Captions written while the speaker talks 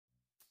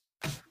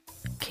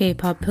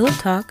K-pop Pillow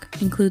Talk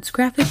includes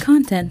graphic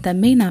content that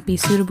may not be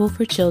suitable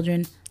for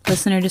children.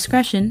 Listener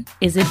discretion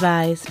is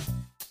advised.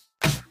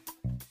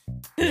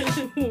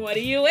 What are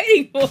you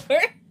waiting for?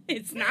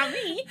 It's not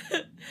me.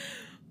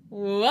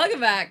 Welcome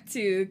back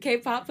to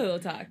K-pop Pillow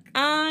Talk.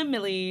 I'm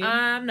Millie.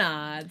 I'm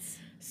Nods.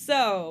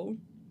 So,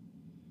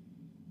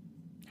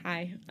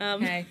 hi.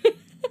 Hey.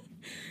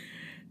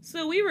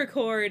 So we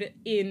record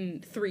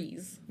in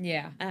threes.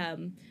 Yeah.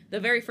 The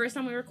very first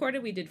time we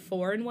recorded, we did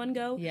 4 in one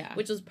go. Yeah.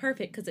 Which was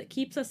perfect because it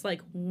keeps us like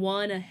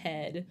one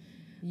ahead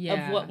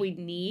Yeah. of what we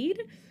need.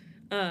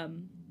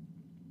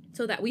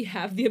 So that we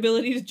have the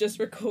ability to just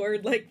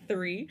record like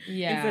 3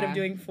 instead of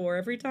doing 4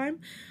 every time.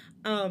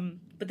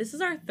 But this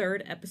is our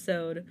 3rd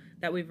episode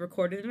that we've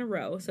recorded in a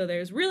row, so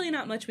there's really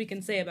not much we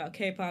can say about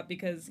K-pop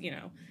because, you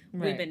know,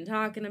 we've been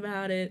talking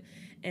about it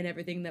and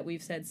everything that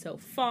we've said so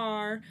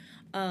far.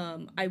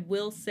 I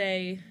will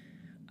say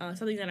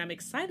something that I'm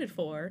excited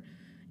for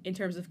in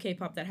terms of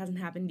K-pop that hasn't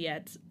happened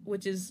yet,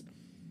 which is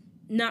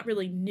not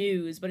really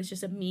news, but it's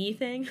just a me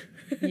thing.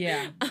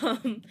 Yeah.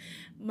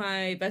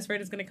 My best friend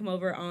is going to come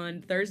over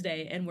on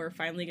Thursday, and we're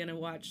finally going to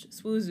watch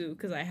S.1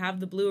 because I have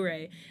the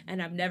Blu-ray,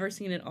 and I've never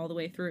seen it all the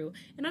way through.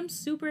 And I'm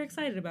super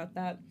excited about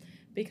that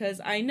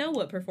because I know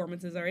what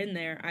performances are in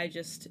there. I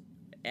just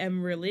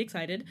am really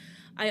excited.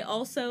 I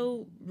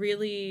also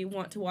really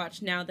want to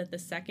watch, now that the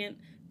second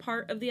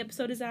part of the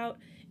episode is out,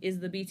 is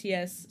the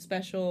BTS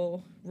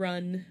special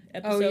run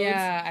episodes. Oh,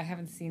 yeah. I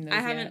haven't seen those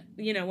yet.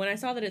 You know, when I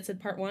saw that it said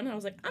part 1, I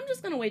was like, I'm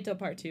just going to wait till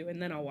part 2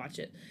 and then I'll watch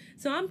it.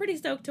 So I'm pretty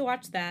stoked to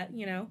watch that,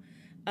 you know.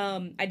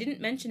 I didn't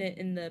mention it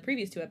in the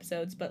previous 2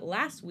 episodes, but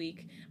last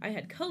week I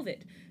had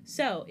COVID.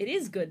 So it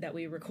is good that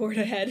we record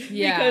ahead.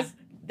 Yeah. Because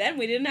then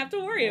we didn't have to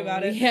worry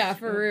about it. Yeah,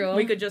 for real.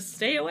 We could just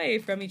stay away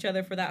from each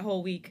other for that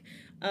whole week.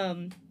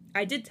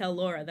 I did tell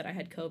Laura that I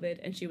had COVID,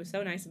 and she was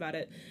so nice about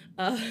it.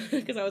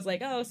 Because I was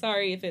like, oh,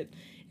 sorry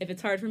if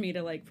it's hard for me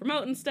to, like,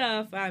 promote and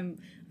stuff. I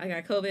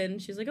got COVID.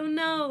 And she's like, oh,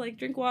 no, like,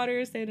 drink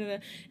water, stay in the...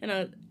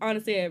 And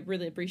honestly, I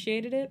really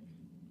appreciated it.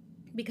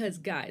 Because,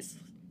 guys,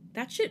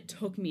 that shit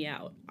took me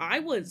out.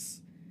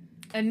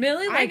 And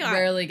Millie,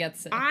 rarely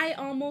gets sick. I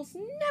almost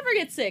never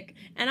get sick.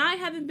 And I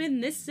haven't been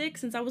this sick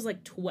since I was,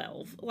 like,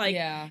 12. Like,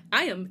 yeah.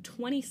 I am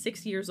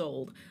 26 years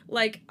old.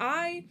 Like,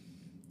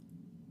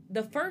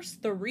 the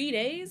first 3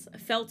 days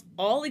felt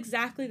all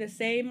exactly the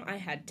same. I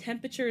had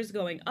temperatures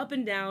going up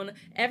and down.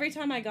 Every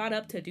time I got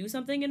up to do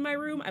something in my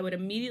room, I would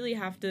immediately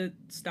have to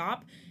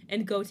stop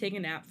and go take a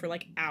nap for,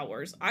 like,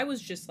 hours. I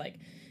was just, like,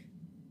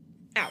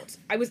 out.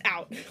 I was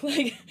out.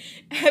 Like,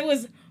 I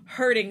was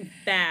hurting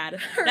bad.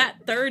 That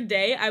 3rd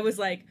day, I was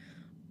like,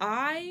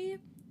 I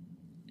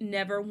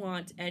never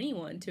want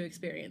anyone to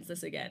experience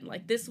this again.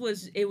 Like, it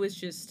was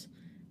just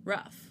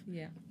rough.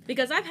 Yeah.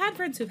 Because I've had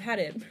friends who've had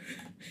it,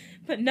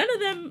 but none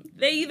of them,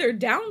 they either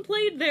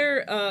downplayed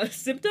their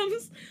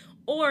symptoms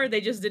or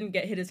they just didn't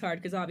get hit as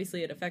hard because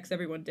obviously it affects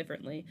everyone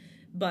differently.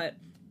 But,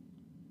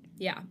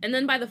 yeah. And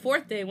then by the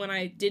 4th day, when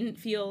I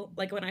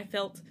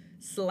felt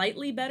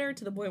slightly better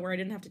to the point where I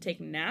didn't have to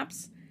take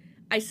naps,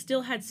 I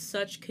still had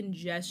such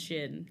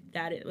congestion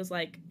that it was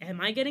like, am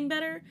I getting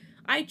better?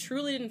 I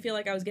truly didn't feel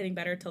like I was getting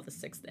better till the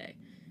 6th day.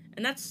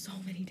 And that's so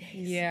many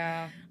days.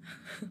 Yeah.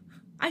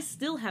 I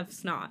still have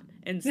snot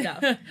and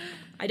stuff.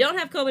 I don't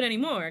have COVID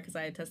anymore because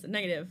I tested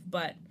negative,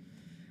 but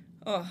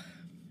I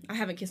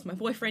haven't kissed my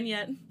boyfriend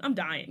yet. I'm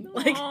dying.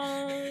 Like,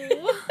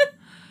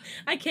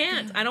 I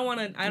can't. I don't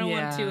want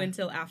to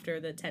until after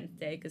the 10th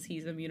day because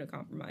he's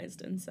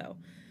immunocompromised, and so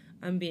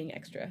I'm being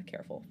extra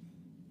careful.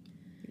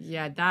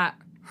 Yeah, that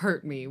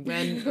hurt me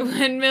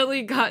when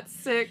Millie got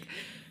sick.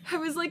 I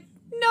was like,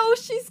 no,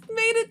 she's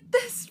made it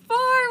this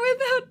far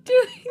without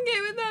doing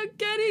it, without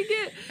getting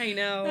it. I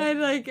know.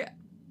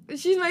 And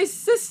she's my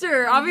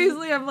sister.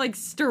 Obviously, I'm, like,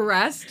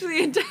 stressed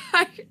the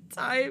entire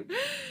time.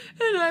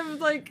 And I'm,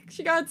 like,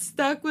 she got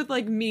stuck with,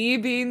 like, me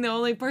being the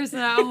only person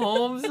at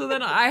home. So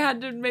then I had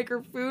to make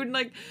her food. And,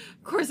 like,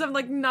 of course, I'm,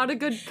 like, not a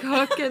good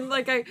cook. And,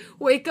 like, I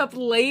wake up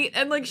late.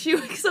 And, like, she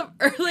wakes up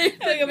earlier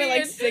than I wake up me. at,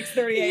 like,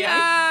 6:30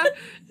 a.m.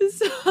 Yeah.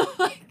 So,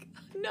 like,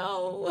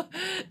 no.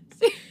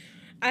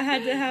 I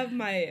had to have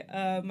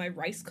my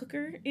rice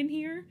cooker in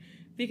here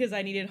because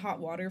I needed hot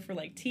water for,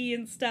 like, tea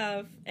and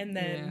stuff. And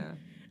then...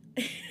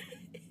 Yeah.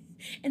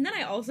 And then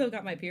I also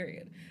got my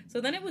period.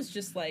 So then it was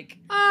just, like,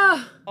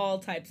 all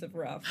types of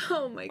rough.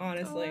 Oh, my God.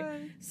 Honestly.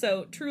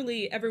 So,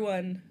 truly,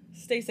 everyone,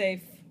 stay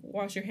safe,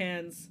 wash your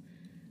hands,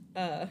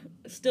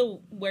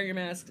 still wear your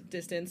mask,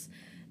 distance.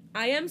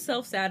 I am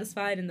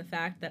self-satisfied in the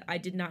fact that I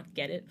did not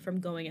get it from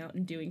going out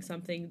and doing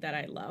something that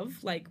I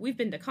love. Like, we've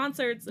been to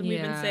concerts, and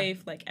we've been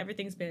safe. Like,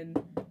 everything's been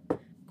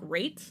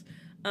great.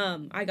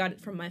 I got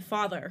it from my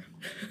father,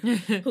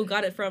 who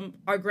got it from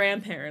our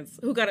grandparents,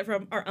 who got it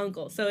from our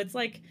uncle. So it's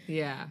like,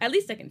 at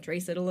least I can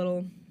trace it a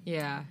little.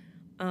 Yeah.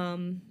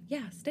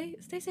 Stay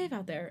safe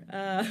out there.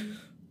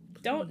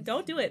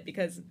 Don't do it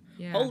because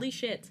holy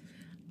shit,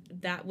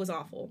 that was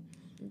awful.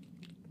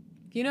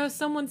 You know, if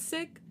someone's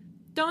sick,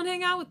 don't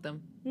hang out with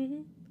them.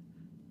 Mm-hmm.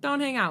 Don't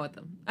hang out with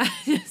them.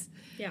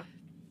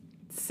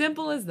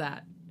 Simple as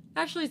that.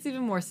 Actually, it's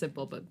even more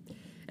simple, but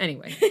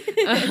Anyway.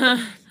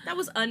 That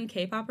was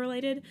un-K-pop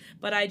related,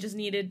 but I just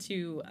needed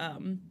to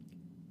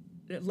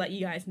let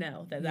you guys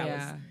know that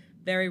was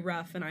very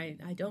rough, and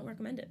I don't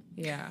recommend it.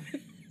 Yeah.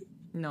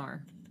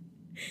 Nor.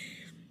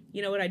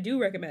 You know what I do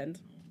recommend?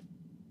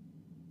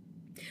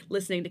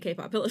 Listening to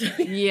K-pop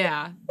Philosophy.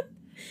 Yeah.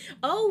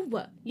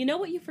 Oh, you know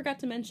what you forgot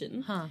to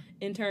mention? Huh.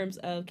 In terms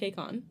of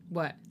KCON?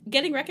 What?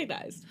 Getting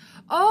recognized.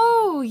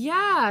 Oh,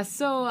 yeah.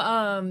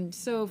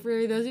 So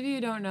for those of you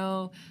who don't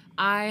know,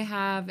 I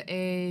have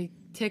a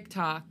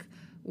TikTok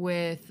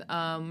with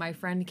my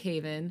friend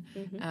Kaven.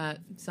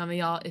 Some of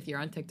y'all, if you're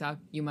on TikTok,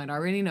 you might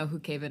already know who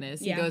Kaven is.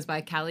 He goes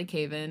by Callie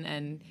Kaven,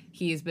 and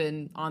he's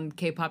been on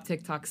K-pop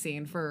TikTok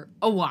scene for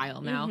a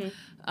while now.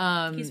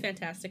 He's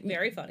fantastic.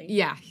 Very funny.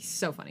 Yeah, he's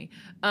so funny.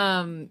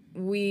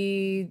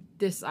 We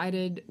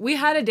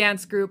had a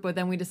dance group, but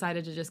then we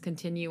decided to just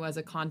continue as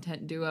a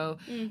content duo.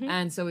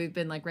 And so we've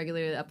been like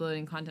regularly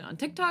uploading content on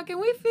TikTok, and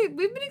we've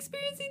been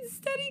experiencing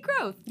steady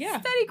growth. Yeah.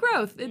 Steady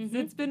growth.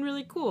 It's been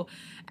really cool.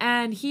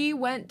 And he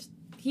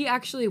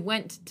actually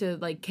went to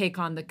like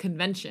KCON, the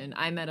convention.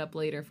 I met up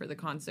later for the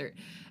concert.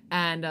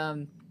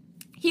 And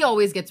he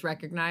always gets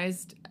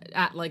recognized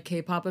at like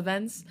K-pop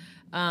events.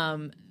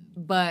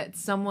 But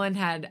someone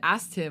had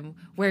asked him,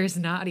 "Where's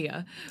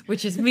Nadia?"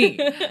 Which is me.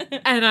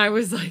 And I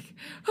was like,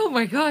 oh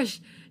my gosh,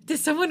 did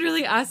someone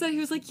really ask that? He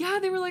was like, yeah.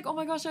 They were like, oh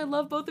my gosh, I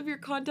love both of your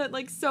content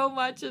like so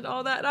much and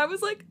all that. And I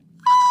was like,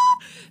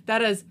 ah!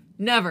 That has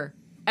never,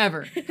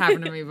 ever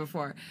happened to me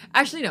before.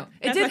 Actually, no.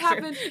 It did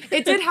happen.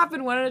 It did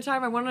happen one at a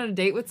time. I went on a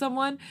date with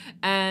someone,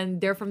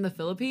 and they're from the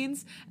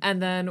Philippines. And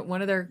then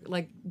one of their,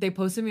 like, they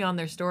posted me on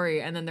their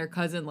story, and then their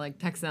cousin, like,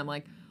 texted them,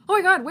 like, oh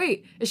my God,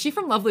 wait, is she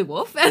from Lovely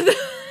Wolf? And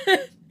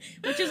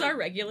which is our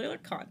regular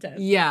content.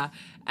 Yeah.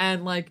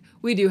 And, like,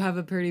 we do have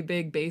a pretty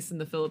big base in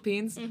the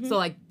Philippines. So,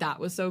 like, that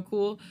was so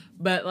cool.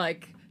 But,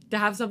 like, to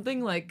have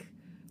something, like,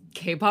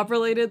 K-pop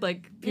related,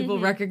 like, people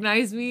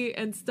recognize me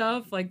and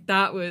stuff, like,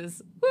 that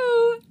was,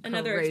 woo,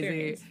 another crazy.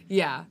 experience.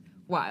 Yeah.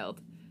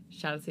 Wild.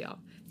 Shout out to y'all.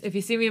 If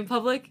you see me in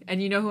public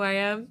and you know who I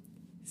am,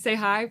 say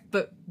hi,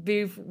 but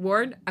be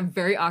warned, I'm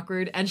very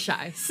awkward and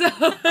shy. So.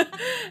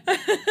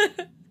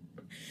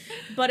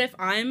 But if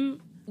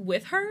I'm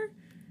with her,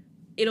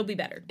 it'll be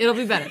better. It'll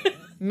be better.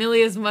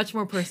 Millie is much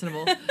more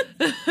personable.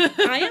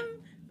 I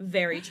am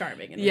very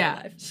charming in real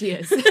life. She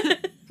is.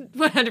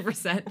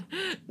 100%.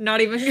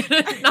 Not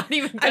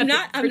even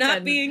gonna I'm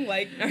not being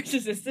like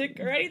narcissistic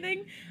or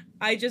anything.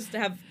 I just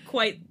have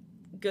quite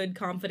good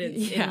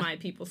confidence in my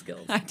people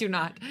skills. I do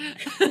not.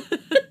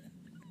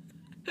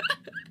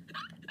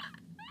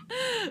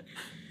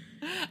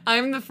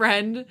 I'm the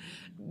friend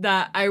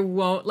that I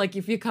won't, like,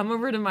 if you come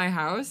over to my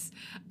house,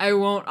 I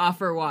won't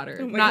offer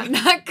water. Not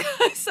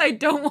because I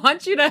don't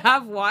want you to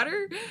have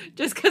water,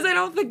 just because I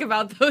don't think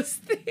about those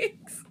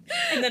things.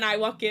 And then I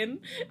walk in,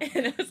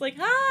 and I was like,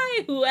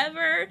 hi,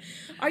 whoever.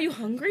 Are you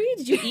hungry?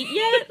 Did you eat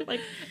yet?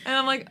 Like, and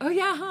I'm like, oh,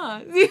 yeah,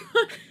 huh?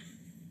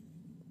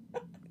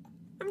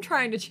 I'm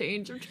trying to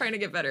change. I'm trying to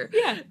get better.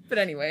 Yeah. But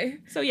anyway.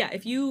 So, yeah,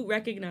 if you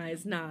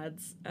recognize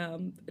Nods,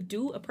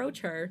 do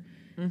approach her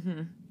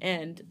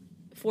and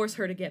force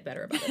her to get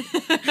better about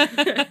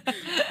it.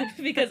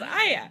 Because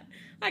I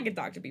can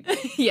talk to people.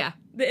 Yeah.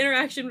 The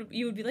interaction,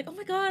 you would be like, oh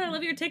my God, I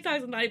love your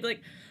TikToks. And I'd be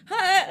like,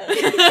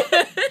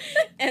 hi.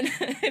 And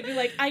I'd be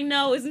like, I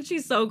know, isn't she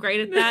so great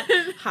at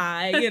that?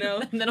 Hi, you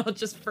know. And then I'll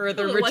just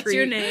further retreat. What's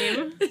your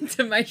name?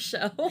 Into my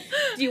shell.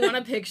 Do you want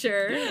a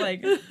picture?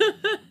 Like,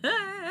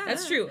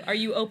 that's true. Are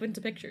you open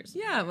to pictures?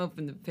 Yeah, I'm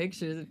open to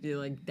pictures if you're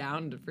like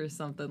down for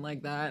something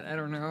like that. I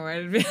don't know.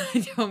 I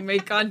don't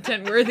make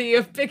content worthy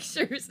of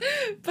pictures.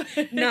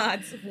 But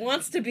Nods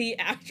wants to be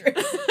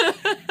actress.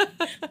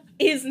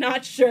 Is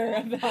not sure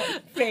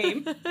about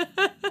fame.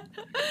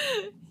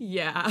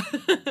 Yeah.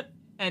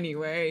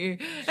 Anyway,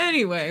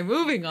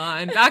 moving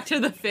on. Back to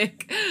the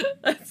fic.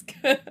 Let's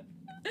go.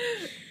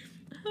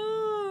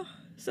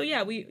 So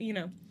yeah,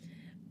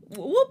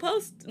 we'll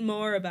post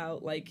more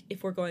about, like,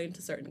 if we're going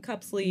to certain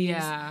cup sleeves.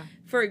 Yeah.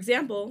 For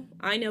example,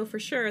 I know for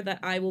sure that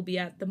I will be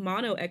at the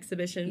Mono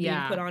exhibition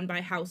being put on by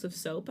House of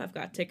Soap. I've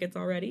got tickets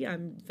already.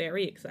 I'm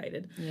very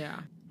excited. Yeah.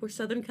 We're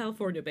Southern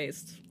California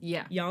based.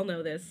 Yeah. Y'all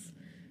know this.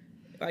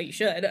 Well, you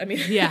should. I mean,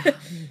 yeah.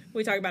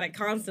 We talk about it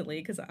constantly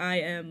because I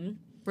am...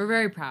 We're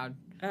very proud.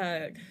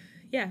 A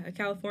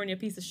California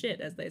piece of shit,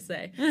 as they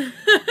say.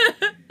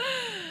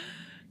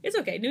 It's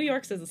okay. New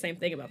York says the same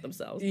thing about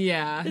themselves.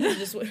 Yeah.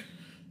 This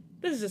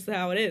is just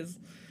how it is.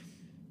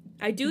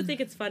 I do think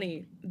it's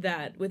funny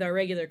that with our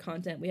regular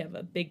content, we have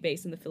a big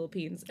base in the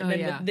Philippines. And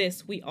with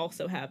this, we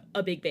also have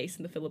a big base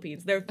in the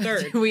Philippines. They're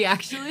third. We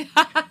actually?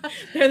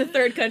 They're the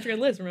third country on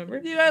the list, remember?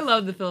 Dude, I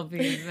love the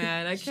Philippines,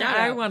 man.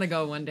 I want to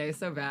go one day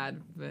so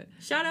bad. But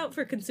shout out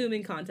for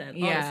consuming content,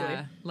 honestly.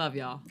 Yeah, love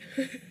y'all.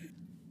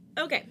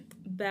 Okay,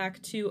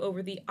 back to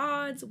Over the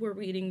Odds. We're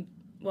reading...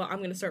 Well, I'm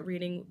going to start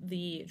reading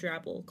the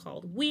drabble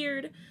called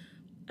Weird.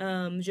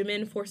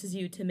 Jimin forces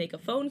you to make a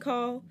phone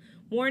call.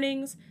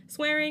 Warnings,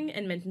 swearing,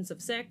 and mentions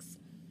of sex.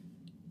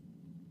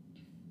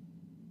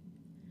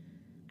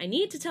 I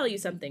need to tell you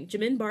something.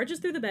 Jimin barges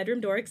through the bedroom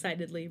door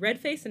excitedly,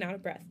 red-faced and out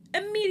of breath.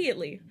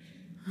 Immediately!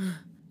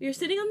 You're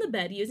sitting on the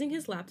bed using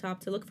his laptop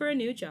to look for a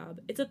new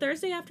job. It's a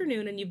Thursday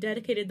afternoon and you've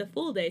dedicated the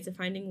full day to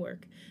finding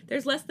work.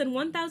 There's less than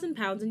 1,000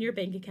 pounds in your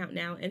bank account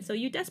now, and so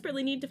you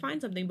desperately need to find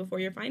something before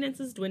your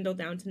finances dwindle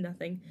down to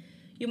nothing.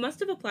 You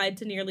must have applied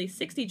to nearly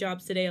 60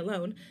 jobs today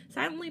alone,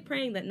 silently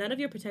praying that none of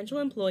your potential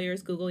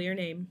employers Google your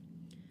name.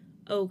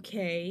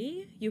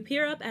 Okay. You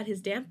peer up at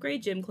his damp gray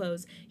gym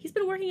clothes. He's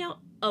been working out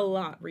a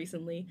lot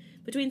recently.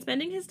 Between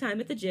spending his time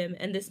at the gym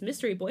and this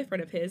mystery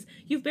boyfriend of his,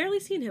 you've barely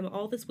seen him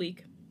all this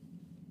week.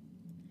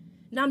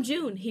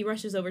 Namjoon, he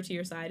rushes over to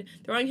your side,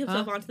 throwing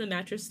himself onto the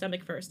mattress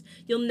stomach first.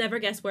 You'll never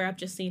guess where I've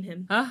just seen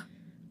him.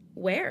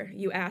 Where,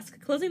 you ask,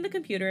 closing the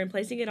computer and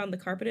placing it on the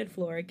carpeted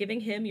floor,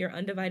 giving him your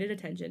undivided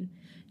attention.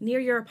 Near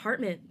your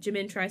apartment,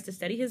 Jimin tries to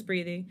steady his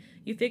breathing.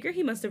 You figure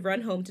he must have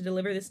run home to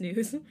deliver this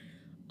news.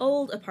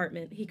 Old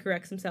apartment, he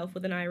corrects himself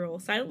with an eye roll,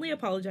 silently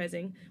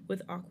apologizing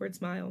with awkward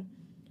smile.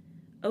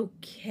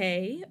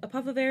 Okay. A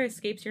puff of air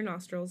escapes your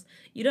nostrils.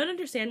 You don't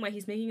understand why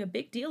he's making a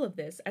big deal of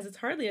this, as it's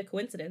hardly a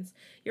coincidence.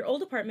 Your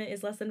old apartment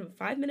is less than a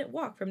 5-minute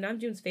walk from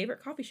Namjoon's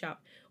favorite coffee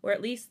shop, or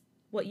at least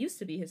what used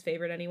to be his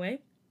favorite anyway.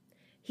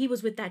 He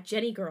was with that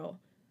Jenny girl.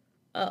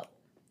 Oh,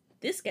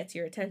 this gets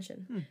your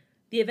attention.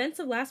 The events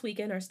of last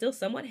weekend are still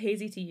somewhat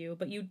hazy to you,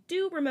 but you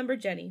do remember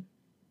Jenny.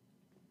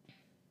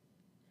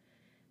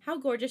 How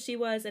gorgeous she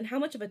was, and how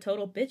much of a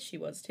total bitch she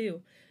was,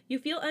 too. You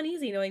feel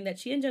uneasy knowing that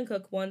she and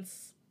Jungkook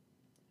once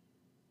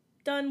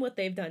done what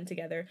they've done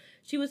together.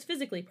 She was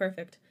physically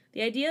perfect.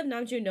 The idea of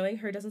Namjoon knowing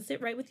her doesn't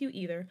sit right with you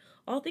either.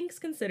 All things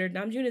considered,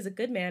 Namjoon is a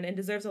good man and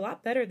deserves a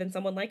lot better than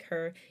someone like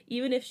her,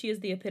 even if she is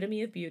the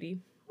epitome of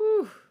beauty.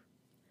 Whew.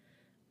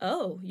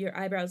 Oh, your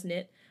eyebrows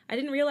knit. I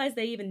didn't realize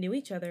they even knew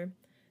each other.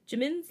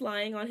 Jimin's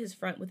lying on his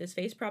front with his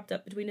face propped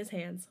up between his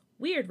hands.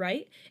 Weird,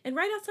 right? And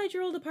right outside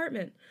your old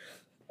apartment.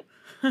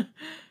 I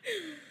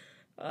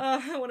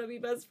want to be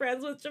best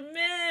friends with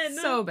Jimin.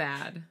 So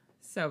bad.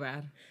 So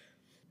bad.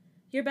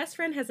 Your best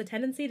friend has a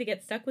tendency to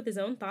get stuck with his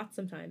own thoughts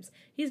sometimes.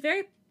 He's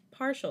very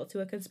partial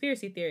to a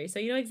conspiracy theory, so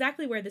you know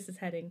exactly where this is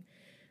heading.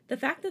 The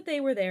fact that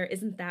they were there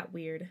isn't that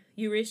weird.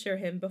 You reassure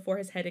him before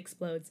his head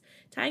explodes,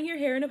 tying your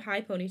hair in a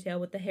high ponytail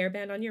with the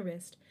hairband on your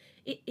wrist.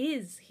 It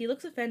is. He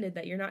looks offended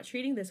that you're not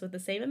treating this with the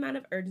same amount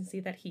of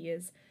urgency that he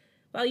is.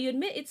 While you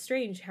admit it's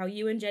strange how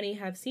you and Jenny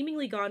have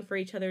seemingly gone for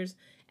each other's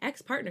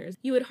ex-partners,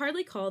 you would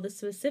hardly call the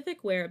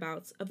specific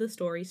whereabouts of the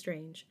story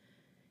strange.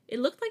 It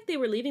looked like they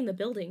were leaving the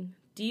building.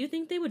 Do you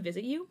think they would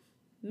visit you?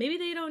 Maybe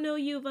they don't know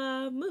you've,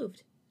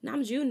 moved.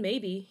 Namjoon,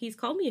 maybe. He's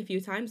called me a few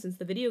times since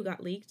the video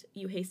got leaked,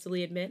 you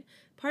hastily admit,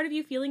 part of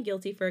you feeling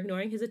guilty for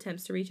ignoring his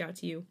attempts to reach out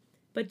to you.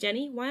 But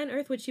Jenny, why on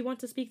earth would she want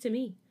to speak to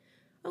me?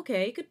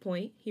 Okay, good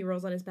point. He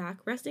rolls on his back,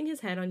 resting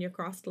his head on your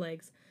crossed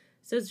legs.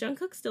 So does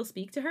Jungkook still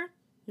speak to her?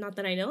 Not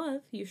that I know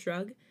of, you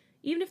shrug.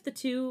 Even if the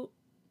two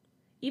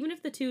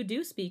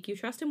do speak, you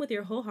trust him with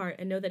your whole heart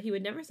and know that he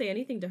would never say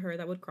anything to her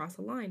that would cross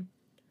a line.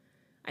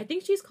 I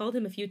think she's called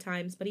him a few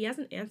times, but he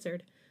hasn't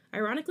answered.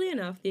 Ironically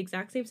enough, the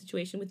exact same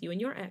situation with you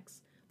and your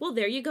ex. Well,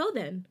 there you go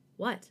then.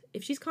 What?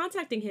 If she's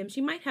contacting him,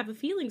 she might have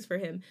feelings for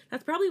him.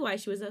 That's probably why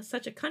she was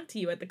such a cunt to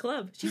you at the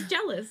club. She's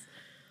jealous.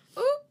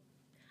 Ooh.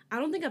 I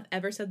don't think I've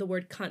ever said the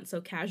word cunt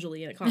so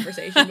casually in a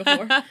conversation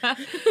before.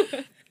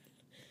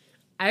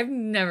 I've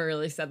never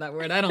really said that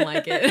word. I don't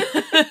like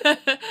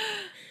it.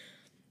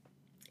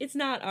 It's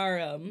not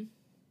our,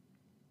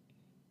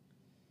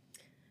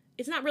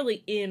 it's not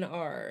really in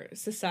our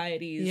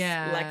society's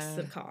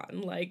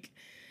lexicon. Like,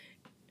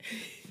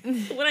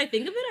 when I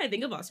think of it, I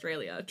think of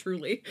Australia,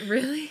 truly.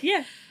 Really?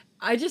 Yeah.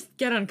 I just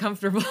get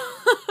uncomfortable.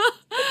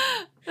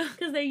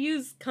 Because they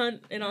use cunt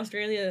in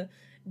Australia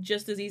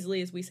just as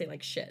easily as we say,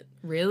 like, shit.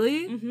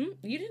 Really? Mm-hmm.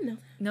 You didn't know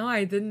that? No,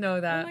 I didn't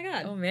know that. Oh, my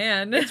God. Oh,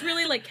 man. It's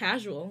really, like,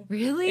 casual.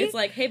 Really? It's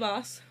like, hey,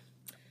 boss.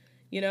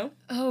 You know?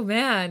 Oh,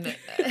 man.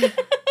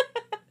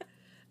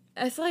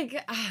 It's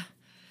like,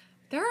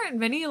 there aren't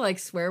many, like,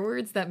 swear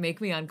words that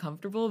make me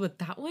uncomfortable, but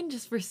that one,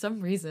 just for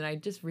some reason, I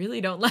just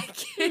really don't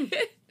like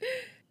it.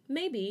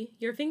 Maybe.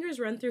 Your fingers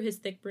run through his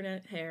thick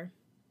brunette hair.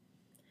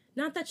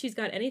 Not that she's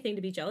got anything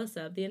to be jealous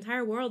of. The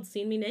entire world's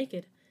seen me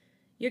naked.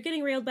 You're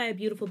getting railed by a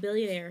beautiful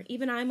billionaire.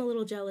 Even I'm a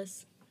little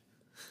jealous.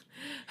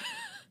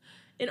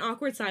 An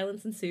awkward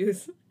silence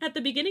ensues. At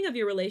the beginning of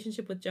your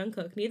relationship with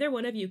Jungkook, neither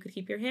one of you could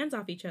keep your hands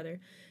off each other.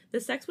 The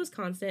sex was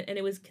constant, and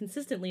it was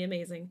consistently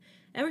amazing.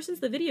 Ever since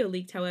the video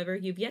leaked, however,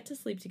 you've yet to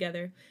sleep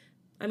together.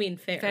 I mean,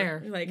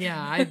 fair. Like,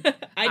 yeah,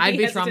 I'd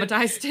be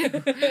traumatized,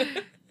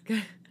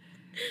 too.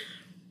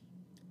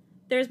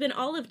 There's been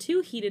all of 2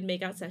 heated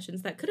makeout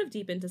sessions that could have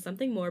deepened to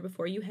something more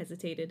before you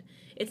hesitated.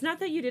 It's not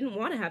that you didn't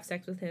want to have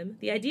sex with him.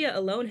 The idea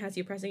alone has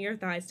you pressing your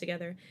thighs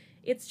together.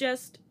 It's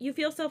just, you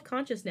feel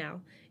self-conscious now.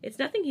 It's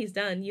nothing he's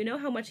done. You know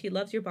how much he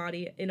loves your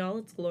body in all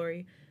its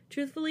glory.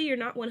 Truthfully, you're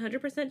not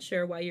 100%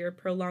 sure why you're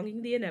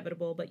prolonging the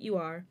inevitable, but you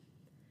are.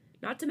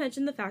 Not to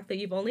mention the fact that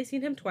you've only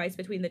seen him twice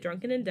between the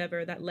drunken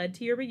endeavor that led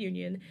to your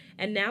reunion,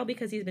 and now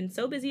because he's been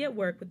so busy at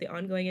work with the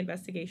ongoing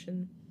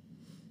investigation.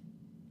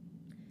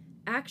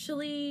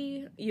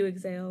 Actually, you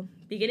exhale,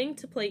 beginning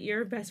to plait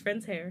your best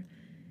friend's hair.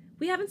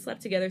 We haven't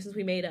slept together since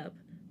we made up.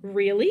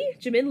 Really?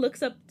 Jimin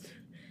looks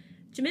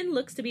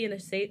to be in a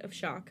state of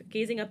shock,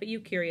 gazing up at you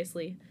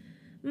curiously.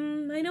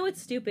 I know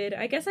it's stupid.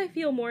 I guess I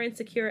feel more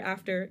insecure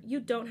after. You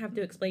don't have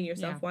to explain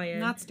yourself, YN.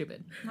 Not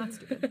stupid. Not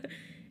stupid.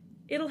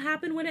 It'll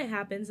happen when it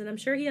happens, and I'm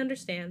sure he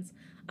understands.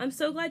 I'm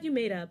so glad you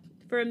made up.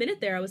 For a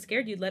minute there, I was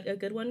scared you'd let a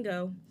good one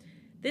go.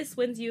 This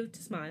wins you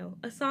to smile.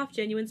 A soft,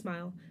 genuine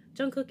smile.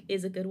 Jungkook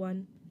is a good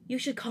one. You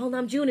should call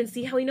Namjoon and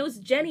see how he knows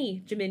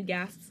Jenny, Jimin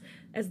gasps,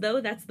 as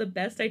though that's the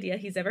best idea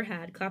he's ever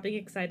had, clapping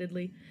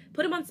excitedly.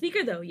 Put him on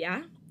speaker, though,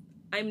 yeah?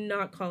 I'm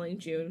not calling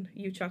June,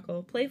 you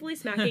chuckle, playfully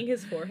smacking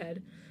his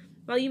forehead.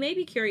 While you may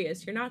be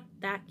curious, you're not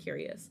that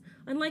curious,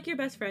 unlike your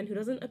best friend who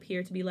doesn't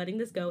appear to be letting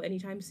this go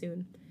anytime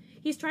soon.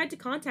 He's tried to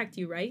contact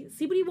you, right?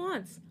 See what he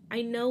wants.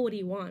 I know what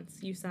he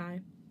wants, you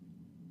sigh.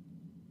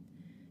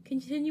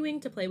 Continuing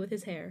to play with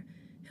his hair.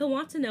 He'll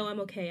want to know I'm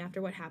okay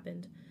after what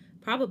happened.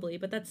 Probably,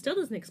 but that still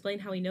doesn't explain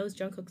how he knows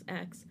Jungkook's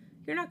ex.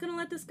 You're not gonna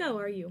let this go,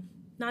 are you?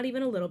 Not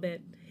even a little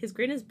bit. His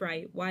grin is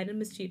bright, wide, and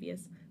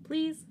mischievous.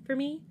 Please, for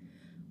me?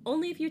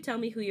 Only if you tell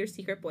me who your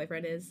secret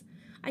boyfriend is.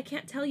 I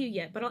can't tell you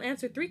yet, but I'll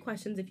answer 3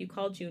 questions if you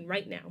call June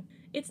right now.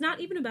 It's not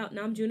even about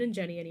Namjoon and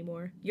Jenny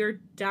anymore. You're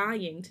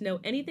dying to know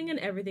anything and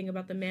everything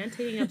about the man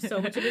taking up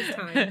so much of his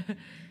time.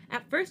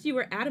 At first, you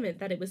were adamant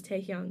that it was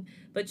Taehyung,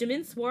 but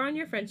Jimin swore on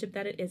your friendship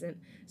that it isn't.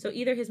 So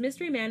either his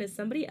mystery man is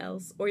somebody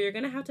else, or you're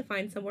gonna have to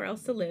find somewhere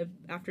else to live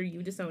after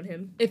you disown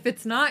him. If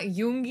it's not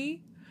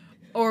Yoongi,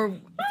 or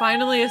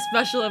finally a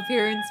special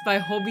appearance by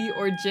Hobi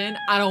or Jin,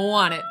 I don't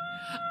want it.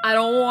 I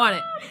don't want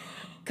it.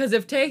 Because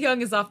if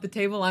Taehyung is off the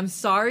table, I'm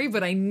sorry,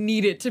 but I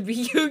need it to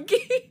be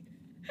Yoongi.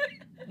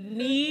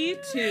 Me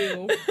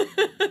too.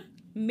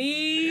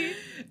 Me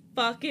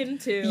fucking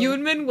too.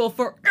 Yoonmin will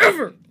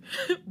forever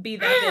be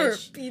that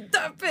bitch. Be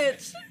that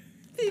bitch.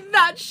 Be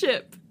that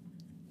ship.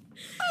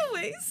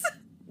 Always.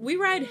 We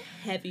ride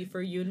heavy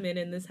for Yoonmin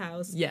in this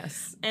house.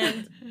 Yes.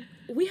 And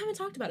we haven't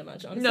talked about it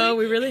much, honestly. No,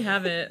 we really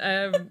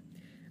haven't.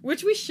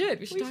 Which we should.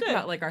 We should talk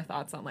about like our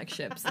thoughts on like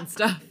ships and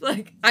stuff.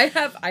 Like I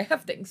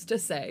have things to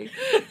say.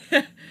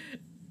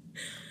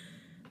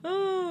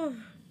 Oh.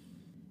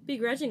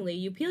 Begrudgingly,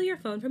 you peel your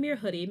phone from your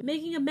hoodie,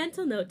 making a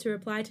mental note to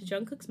reply to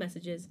Jungkook's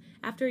messages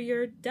after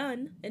you're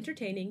done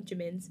entertaining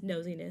Jimin's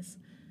nosiness.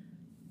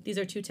 These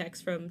are 2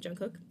 texts from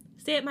Jungkook.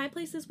 Stay at my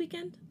place this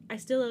weekend? I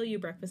still owe you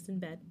breakfast in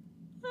bed.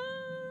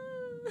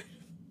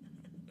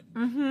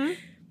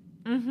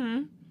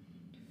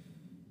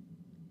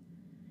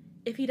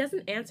 If he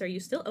doesn't answer, you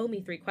still owe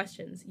me 3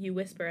 questions, you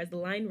whisper as the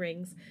line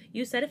rings.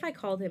 You said if I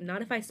called him,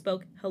 not if I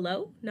spoke.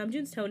 Hello?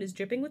 Namjoon's tone is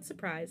dripping with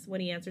surprise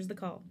when he answers the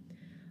call.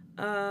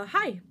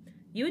 Hi.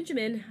 You and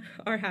Jimin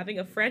are having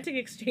a frantic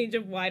exchange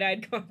of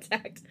wide-eyed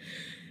contact.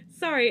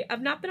 Sorry,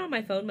 I've not been on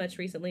my phone much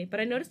recently, but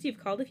I noticed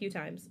you've called a few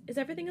times. Is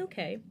everything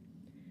okay?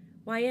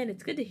 YN,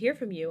 it's good to hear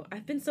from you.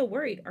 I've been so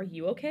worried. Are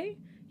you okay?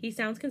 He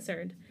sounds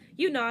concerned.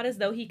 You nod as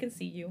though he can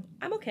see you.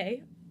 I'm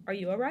okay. Are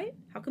you alright?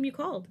 How come you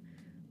called?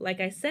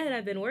 Like I said,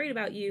 I've been worried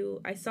about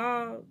you. I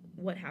saw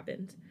what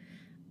happened.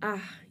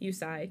 You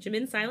sigh.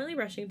 Jimin silently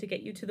rushing to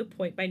get you to the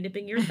point by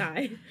nipping your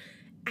thigh.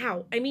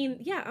 Ow. I mean,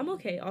 yeah, I'm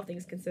okay, all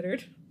things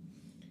considered.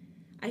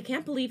 I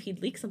can't believe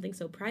he'd leak something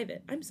so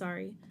private. I'm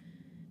sorry.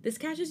 This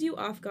catches you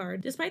off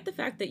guard. Despite the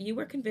fact that you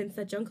were convinced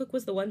that Jungkook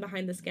was the one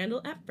behind the scandal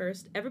at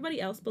first,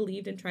 everybody else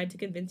believed and tried to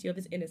convince you of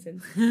his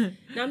innocence.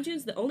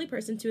 Namjoon's the only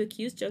person to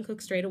accuse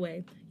Jungkook straight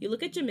away. You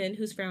look at Jimin,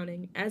 who's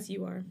frowning, as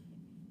you are.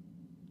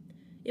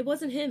 It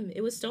wasn't him.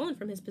 It was stolen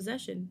from his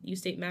possession, you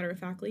state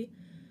matter-of-factly.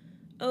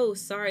 Oh,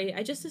 sorry.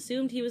 I just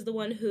assumed he was the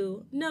one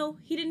who... No,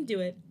 he didn't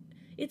do it.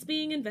 It's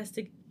been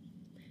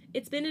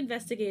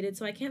investigated,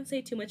 so I can't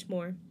say too much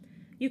more.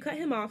 You cut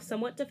him off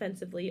somewhat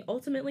defensively,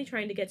 ultimately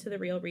trying to get to the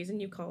real reason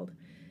you called.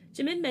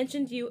 Jimin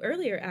mentioned you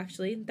earlier,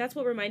 actually. That's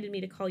what reminded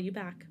me to call you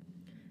back.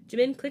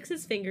 Jimin clicks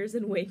his fingers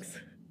and winks,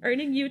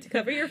 earning you to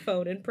cover your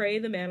phone and pray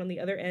the man on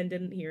the other end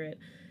didn't hear it.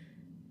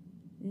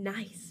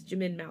 Nice,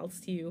 Jimin mouths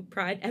to you,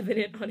 pride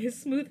evident on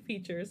his smooth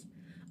features.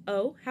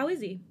 Oh, how is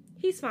he?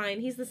 He's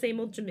fine. He's the same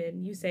old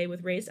Jimin, you say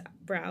with raised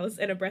brows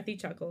and a breathy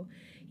chuckle.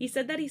 He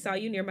said that he saw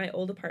you near my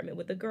old apartment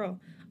with a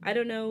girl. I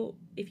don't know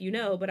if you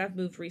know, but I've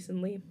moved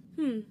recently.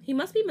 He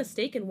must be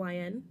mistaken,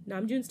 YN.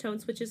 Namjoon's tone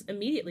switches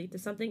immediately to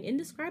something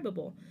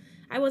indescribable.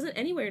 I wasn't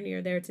anywhere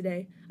near there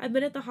today. I've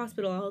been at the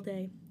hospital all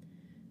day.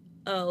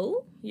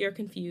 Oh? You're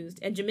confused,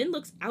 and Jimin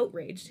looks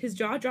outraged, his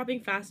jaw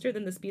dropping faster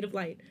than the speed of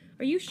light.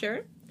 Are you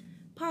sure?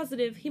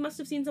 Positive. He must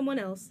have seen someone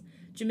else.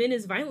 Jimin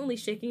is violently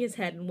shaking his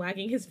head and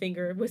wagging his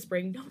finger,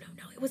 whispering, No,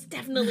 it was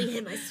definitely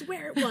him. I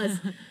swear it was.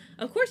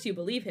 Of course you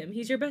believe him.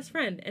 He's your best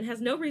friend and has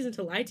no reason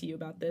to lie to you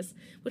about this,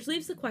 which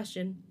leaves the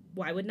question,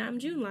 why would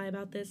Namjoon lie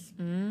about this?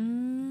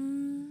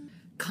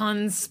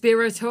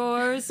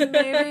 Conspirators,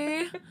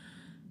 maybe?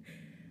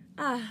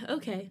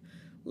 Okay.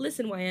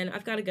 Listen, YN,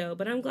 I've got to go,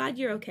 but I'm glad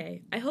you're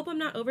okay. I hope I'm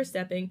not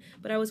overstepping,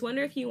 but I was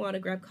wondering if you want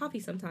to grab coffee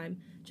sometime.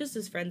 Just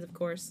as friends, of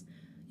course.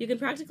 You can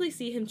practically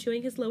see him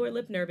chewing his lower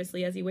lip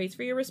nervously as he waits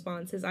for your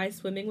response, his eyes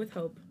swimming with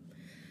hope.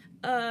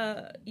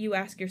 You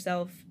ask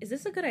yourself, is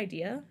this a good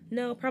idea?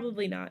 No,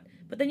 probably not.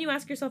 But then you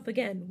ask yourself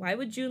again, why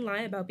would June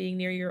lie about being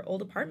near your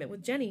old apartment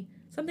with Jenny?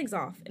 Something's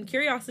off, and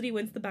curiosity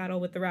wins the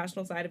battle with the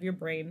rational side of your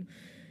brain.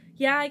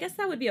 Yeah, I guess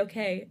that would be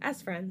okay,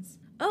 as friends.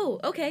 Oh,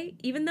 okay,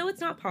 even though it's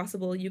not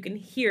possible, you can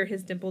hear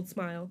his dimpled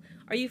smile.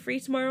 Are you free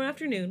tomorrow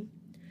afternoon?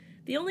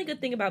 The only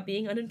good thing about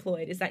being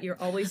unemployed is that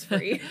you're always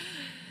free.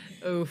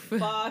 Oof.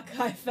 Fuck,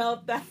 I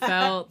felt that.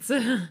 Felt.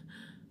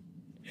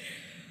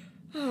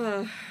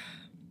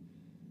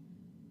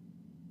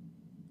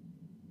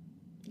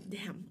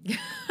 Damn.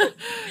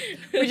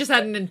 We just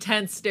had an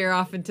intense stare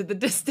off into the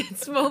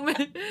distance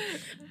moment.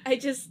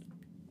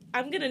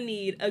 I'm gonna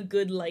need a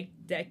good,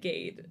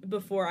 decade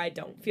before I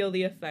don't feel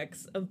the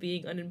effects of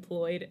being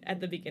unemployed at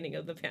the beginning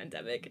of the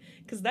pandemic.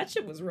 Because that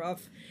shit was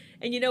rough.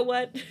 And you know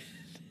what?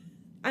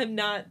 I'm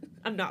not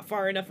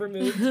far enough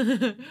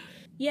removed.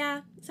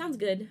 Yeah, sounds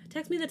good.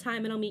 Text me the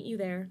time and I'll meet you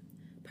there.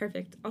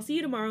 Perfect. I'll see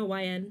you tomorrow,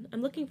 YN.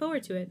 I'm looking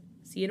forward to it.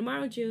 See you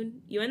tomorrow,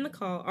 June. You end the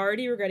call,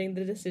 already regretting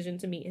the decision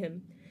to meet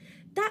him.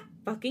 That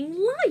fucking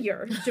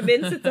liar!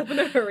 Jimin sits up in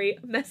a hurry,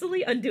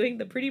 messily undoing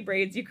the pretty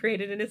braids you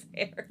created in his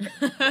hair.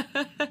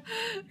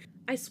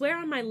 I swear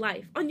on my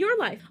life, on your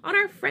life, on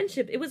our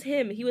friendship, it was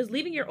him. He was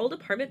leaving your old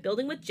apartment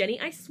building with Jenny,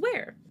 I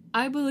swear.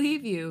 I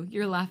believe you.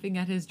 You're laughing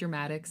at his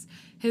dramatics.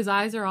 His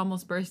eyes are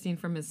almost bursting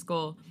from his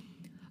skull.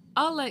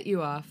 I'll let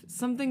you off.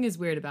 Something is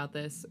weird about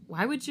this.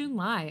 Why would June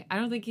lie? I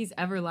don't think he's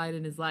ever lied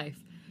in his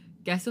life.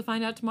 Guess you'll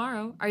find out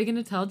tomorrow. Are you going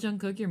to tell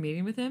Jungkook you're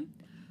meeting with him?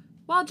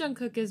 While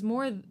Jungkook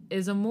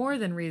is a more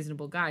than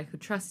reasonable guy who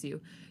trusts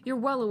you, you're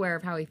well aware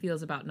of how he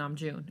feels about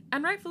Namjoon.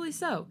 And rightfully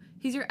so.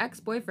 He's your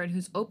ex-boyfriend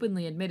who's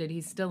openly admitted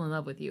he's still in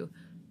love with you.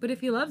 But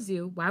if he loves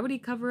you, why would he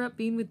cover up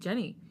being with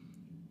Jenny?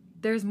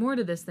 There's more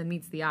to this than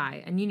meets the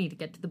eye, and you need to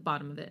get to the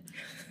bottom of it.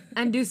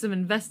 And do some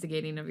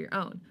investigating of your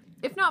own.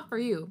 If not for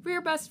you, for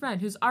your best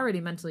friend who's already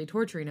mentally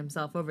torturing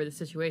himself over the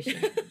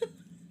situation.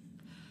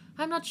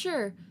 I'm not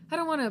sure. I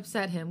don't want to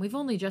upset him. We've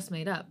only just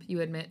made up, you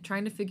admit,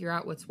 trying to figure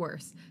out what's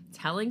worse.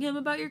 Telling him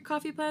about your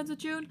coffee plans with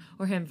June,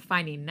 or him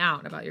finding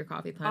out about your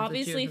coffee plans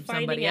with June from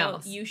somebody else?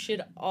 Obviously, you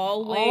should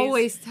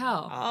always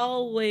tell.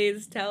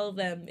 Always tell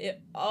them.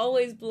 It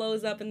always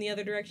blows up in the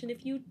other direction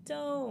if you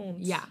don't.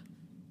 Yeah.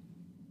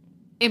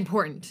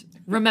 Important.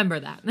 Remember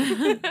that.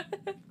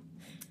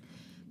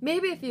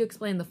 Maybe if you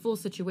explain the full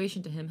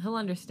situation to him, he'll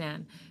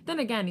understand. Then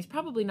again, he's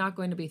probably not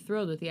going to be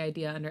thrilled with the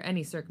idea under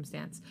any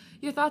circumstance.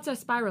 Your thoughts are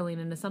spiraling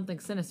into something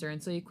sinister,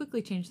 and so you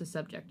quickly change the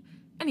subject.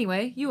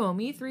 Anyway, you owe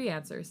me 3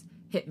 answers.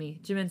 Hit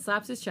me. Jimin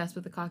slaps his chest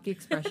with a cocky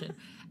expression.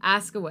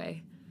 Ask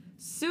away.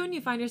 Soon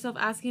you find yourself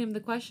asking him the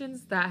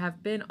questions that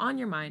have been on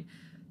your mind,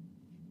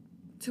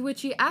 to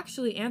which he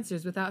actually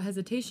answers without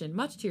hesitation,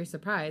 much to your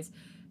surprise,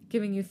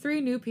 giving you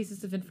 3 new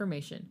pieces of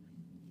information.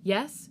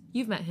 Yes,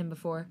 you've met him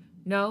before.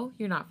 No,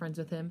 you're not friends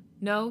with him.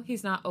 No,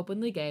 he's not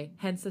openly gay,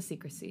 hence the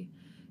secrecy.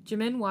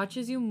 Jimin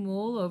watches you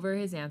mull over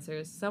his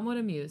answers, somewhat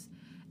amused.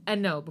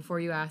 And no, before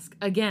you ask,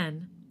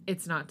 again,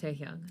 it's not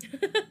Taehyung.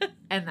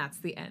 And that's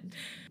the end.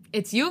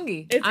 It's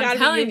Yoongi. I'm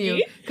telling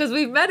you, because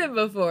we've met him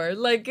before.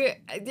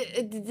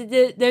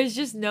 There's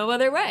just no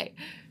other way.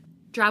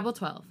 Drabble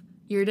 12.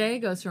 Your day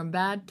goes from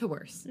bad to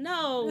worse.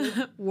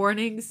 No.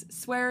 Warnings,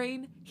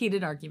 swearing,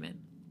 heated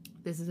argument.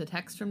 This is a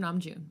text from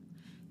Namjoon.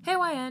 Hey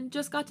YN,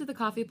 just got to the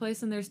coffee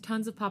place and there's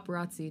tons of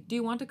paparazzi. Do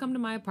you want to come to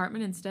my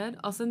apartment instead?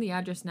 I'll send the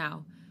address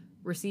now.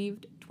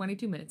 Received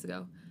 22 minutes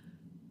ago.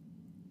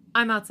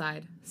 I'm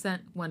outside.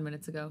 Sent 1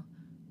 minute ago.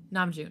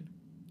 Namjoon.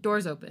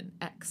 Doors open.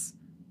 X.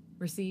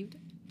 Received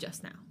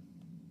just now.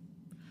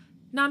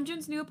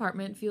 Namjoon's new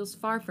apartment feels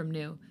far from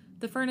new.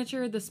 The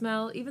furniture, the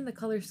smell, even the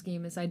color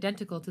scheme is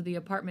identical to the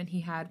apartment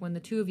he had when the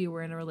two of you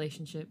were in a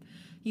relationship.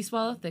 You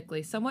swallow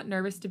thickly, somewhat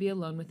nervous to be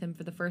alone with him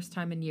for the first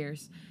time in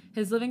years.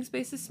 His living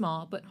space is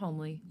small, but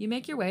homely. You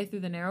make your way through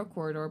the narrow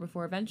corridor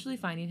before eventually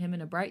finding him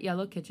in a bright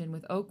yellow kitchen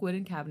with oak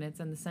wooden cabinets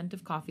and the scent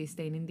of coffee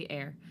staining the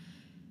air.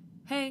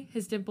 Hey,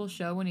 his dimples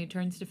show when he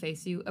turns to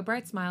face you, a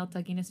bright smile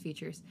tugging his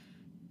features.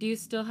 Do you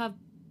still have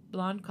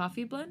blonde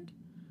coffee blend?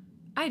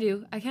 I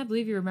do. I can't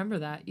believe you remember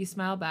that. You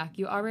smile back,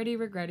 you already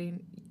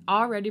regretting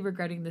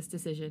this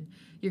decision.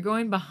 You're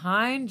going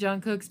behind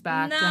Jungkook's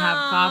back to have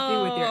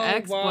coffee with your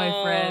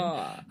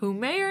ex-boyfriend, who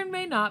may or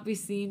may not be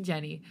seeing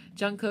Jenny,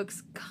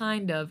 Jungkook's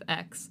kind of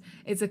ex.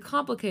 It's a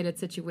complicated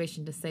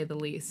situation, to say the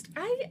least.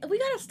 We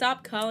gotta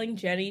stop calling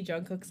Jenny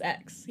Jungkook's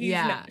ex.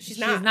 She's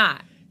not.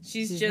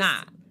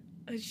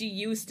 She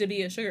used to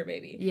be a sugar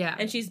baby. Yeah.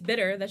 And she's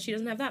bitter that she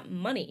doesn't have that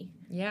money.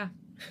 Yeah.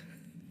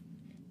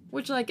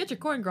 Which, get your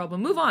coin, girl, but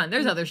move on.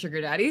 There's other sugar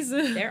daddies.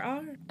 There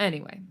are.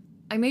 Anyway.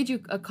 I made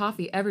you a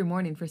coffee every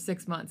morning for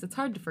 6 months. It's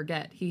hard to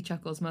forget, he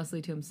chuckles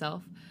mostly to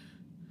himself.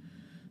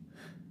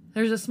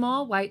 There's a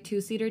small white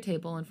 2-seater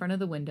table in front of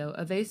the window.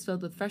 A vase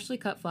filled with freshly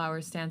cut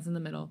flowers stands in the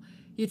middle.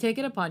 You take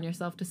it upon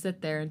yourself to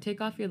sit there and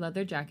take off your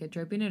leather jacket,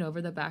 draping it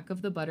over the back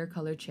of the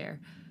butter-colored chair.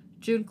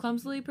 June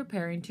clumsily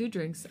preparing 2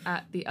 drinks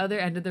at the other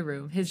end of the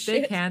room, his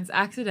big hands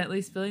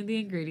accidentally spilling the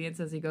ingredients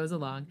as he goes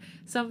along.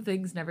 Some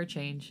things never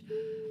change.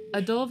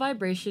 A dull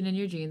vibration in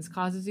your jeans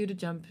causes you to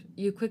jump.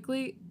 You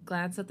quickly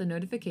glance at the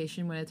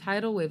notification when a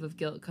tidal wave of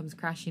guilt comes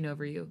crashing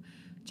over you.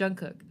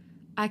 Jungkook,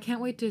 I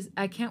can't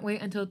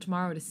wait until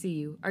tomorrow to see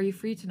you. Are you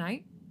free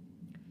tonight?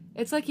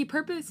 It's like he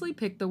purposely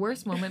picked the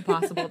worst moment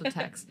possible to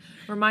text,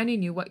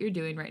 reminding you what you're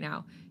doing right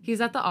now.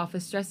 He's at the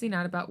office stressing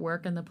out about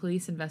work and the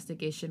police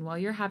investigation while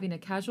you're having a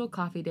casual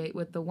coffee date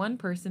with the one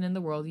person in the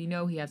world you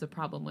know he has a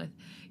problem with.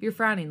 You're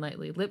frowning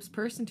lightly, lips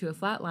pursed into a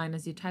flat line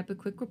as you type a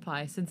quick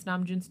reply since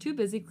Namjoon's too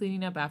busy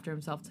cleaning up after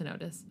himself to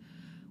notice.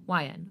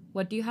 YN,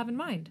 what do you have in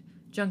mind?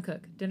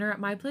 Jungkook, dinner at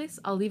my place?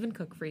 I'll even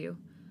cook for you.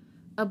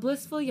 A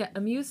blissful yet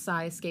amused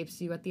sigh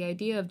escapes you at the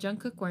idea of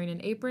Jungkook wearing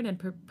an apron and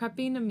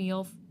preparing a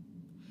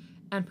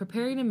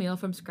meal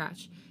from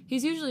scratch.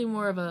 He's usually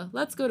more of a,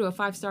 let's go to a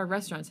 5-star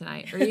restaurant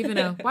tonight, or even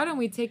a, why don't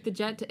we take the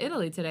jet to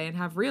Italy today and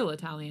have real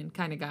Italian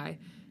kind of guy.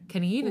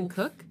 Can he even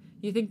cook?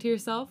 You think to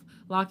yourself,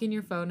 locking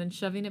your phone and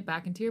shoving it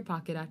back into your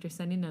pocket after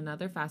sending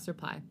another fast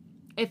reply.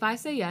 If I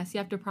say yes, you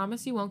have to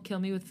promise you won't kill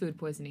me with food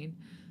poisoning.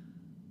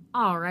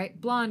 All right,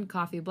 blonde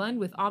coffee blend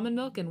with almond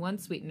milk and 1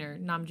 sweetener,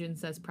 Namjoon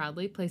says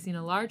proudly, placing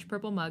a large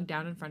purple mug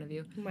down in front of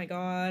you. Oh my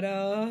god.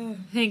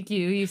 Thank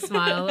you, you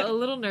smile, a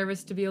little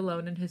nervous to be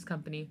alone in his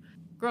company.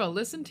 Girl,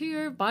 listen to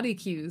your body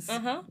cues.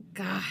 Uh-huh.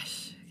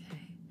 Gosh.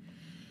 Okay.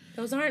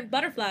 Those aren't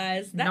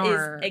butterflies. That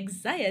is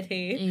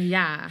anxiety.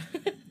 Yeah.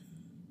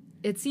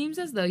 It seems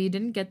as though you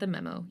didn't get the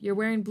memo. You're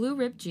wearing blue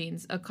ripped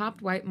jeans, a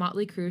copped white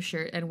Motley Crue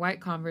shirt, and white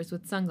Converse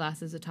with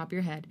sunglasses atop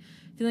your head,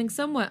 feeling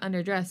somewhat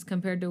underdressed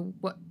compared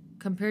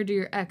to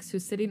your ex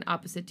who's sitting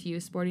opposite to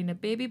you, sporting a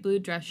baby blue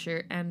dress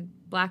shirt and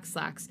black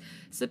slacks,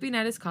 sipping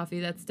at his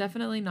coffee that's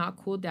definitely not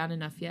cooled down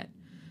enough yet.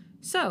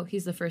 So,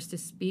 he's the first to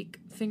speak,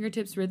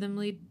 fingertips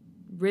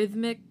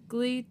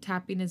rhythmically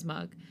tapping his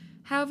mug.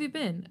 How have you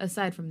been,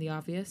 aside from the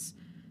obvious?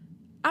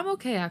 I'm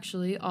okay,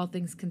 actually, all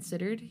things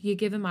considered. You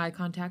give him eye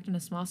contact and a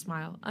small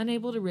smile,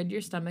 unable to rid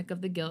your stomach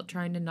of the guilt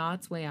trying to gnaw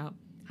its way out.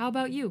 How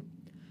about you?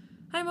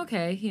 I'm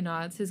okay, he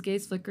nods, his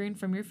gaze flickering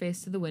from your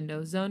face to the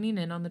window, zoning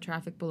in on the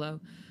traffic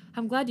below.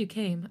 I'm glad you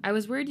came. I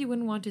was worried you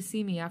wouldn't want to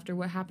see me after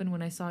what happened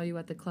when I saw you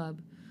at the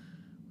club.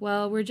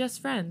 Well, we're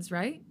just friends,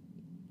 right?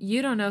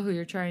 You don't know who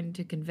you're trying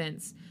to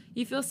convince.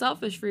 You feel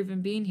selfish for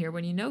even being here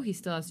when you know he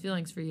still has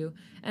feelings for you.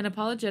 An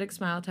apologetic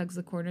smile tugs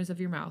the corners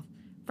of your mouth.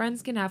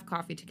 Friends can have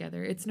coffee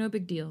together. It's no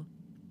big deal.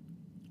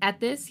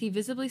 At this, he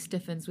visibly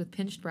stiffens with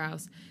pinched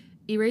brows,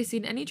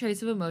 erasing any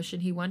trace of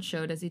emotion he once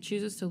showed as he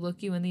chooses to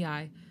look you in the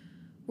eye.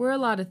 We're a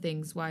lot of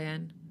things,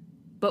 YN,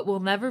 but we'll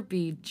never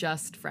be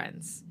just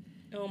friends.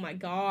 Oh my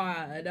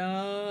god.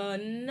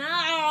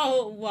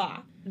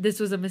 No! This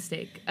was a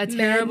mistake. A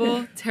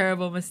terrible,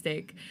 terrible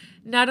mistake.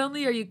 Not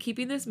only are you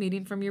keeping this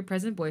meeting from your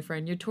present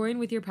boyfriend, you're toying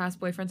with your past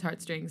boyfriend's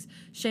heartstrings.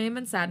 Shame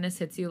and sadness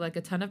hits you like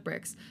a ton of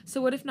bricks.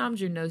 So what if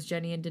Namjoon knows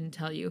Jenny and didn't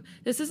tell you?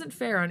 This isn't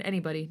fair on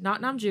anybody. Not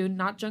Namjoon,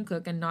 not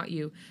Jungkook, and not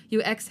you.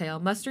 You exhale,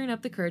 mustering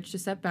up the courage to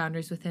set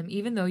boundaries with him,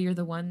 even though you're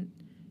the one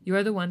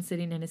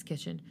sitting in his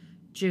kitchen.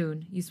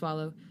 June, you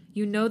swallow.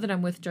 You know that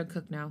I'm with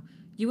Jungkook now.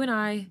 You and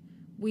I,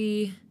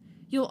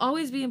 you'll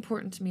always be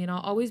important to me, and I'll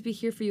always be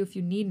here for you if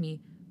you need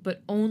me,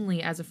 but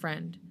only as a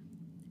friend.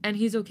 And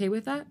he's okay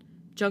with that?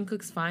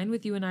 Jungkook's fine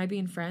with you and I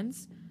being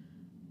friends?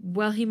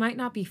 Well, he might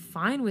not be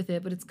fine with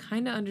it, but it's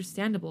kind of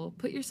understandable.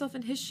 Put yourself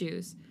in his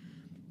shoes.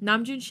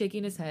 Namjoon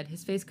shaking his head,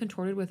 his face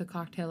contorted with a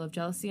cocktail of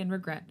jealousy and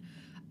regret.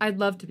 I'd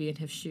love to be in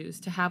his shoes,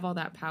 to have all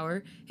that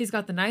power. He's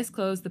got the nice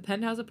clothes, the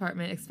penthouse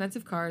apartment,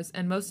 expensive cars,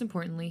 and most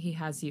importantly, he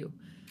has you.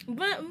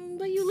 But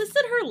you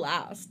listed her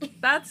last.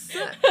 That's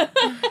okay.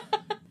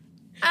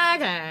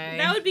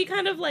 That would be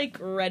kind of like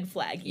red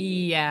flag.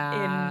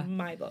 Yeah. In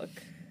my book.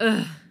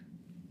 Ugh.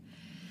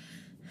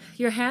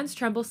 Your hands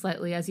tremble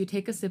slightly as you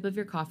take a sip of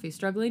your coffee,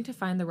 struggling to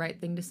find the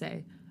right thing to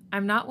say.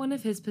 I'm not one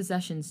of his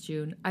possessions,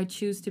 June. I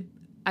chose to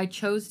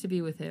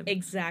be with him.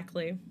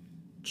 Exactly.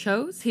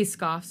 Chose? He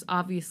scoffs,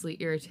 obviously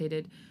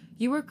irritated.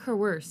 You were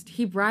coerced.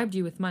 He bribed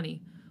you with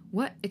money.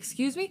 What?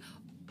 Excuse me?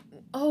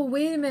 Oh,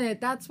 wait a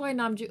minute. That's why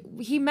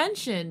Namjoon... He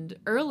mentioned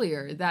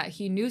earlier that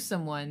he knew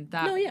someone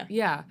that... Oh, yeah.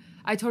 Yeah.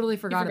 I totally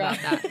forgot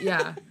about that.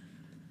 Yeah.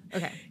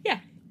 Okay. Yeah.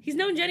 He's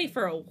known Jenny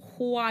for a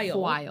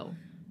while.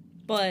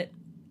 But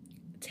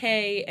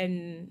Tae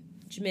and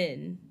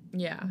Jimin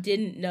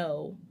didn't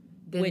know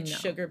which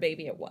sugar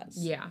baby it was.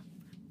 Yeah.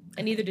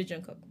 And neither did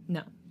Jungkook.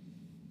 No.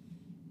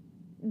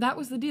 That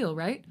was the deal,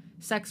 right?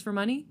 Sex for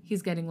money?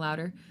 He's getting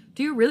louder.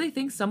 Do you really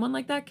think someone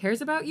like that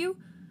cares about you?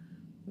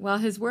 While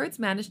his words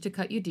managed to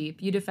cut you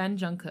deep, you defend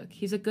Jungkook.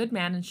 He's a good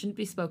man and shouldn't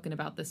be spoken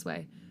about this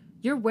way.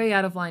 You're way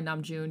out of line,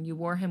 Namjoon. You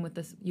warn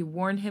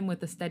him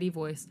with a steady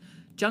voice.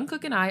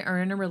 Jungkook and I are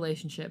in a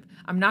relationship.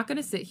 I'm not going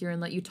to sit here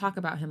and let you talk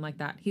about him like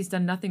that. He's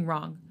done nothing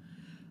wrong.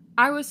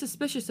 I was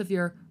suspicious of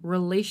your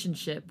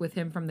relationship with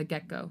him from the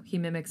get-go. He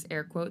mimics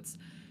air quotes.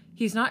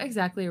 He's not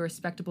exactly a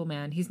respectable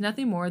man. He's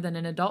nothing more than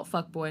an adult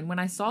fuckboy. And when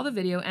I saw the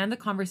video and the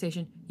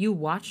conversation, you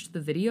watched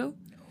the video?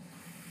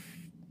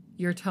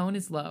 Your tone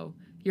is low,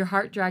 your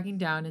heart dragging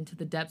down into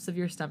the depths of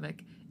your stomach.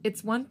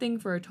 It's one thing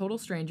for a total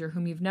stranger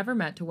whom you've never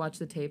met to watch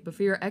the tape, but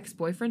for your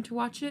ex-boyfriend to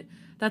watch it,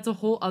 that's a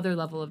whole other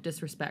level of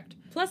disrespect.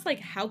 Plus, like,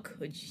 how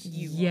could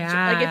you Yeah.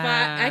 watch it? Like,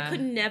 if I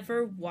could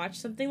never watch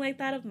something like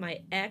that of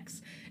my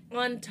ex,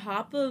 on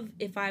top of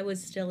if I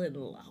was still in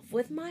love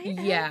with my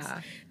ex.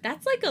 Yeah.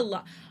 That's, like, a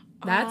lot.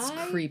 That's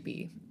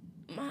creepy.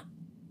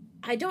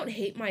 I don't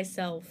hate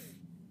myself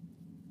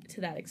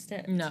to that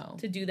extent. No.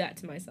 To do that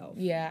to myself.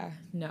 Yeah,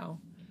 no.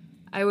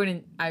 I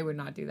would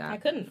not do that. I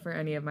couldn't. For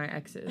any of my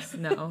exes.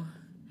 No.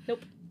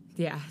 Nope.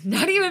 Yeah.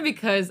 Not even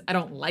because I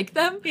don't like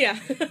them. Yeah.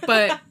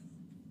 But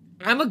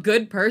I'm a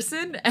good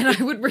person and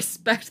I would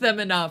respect them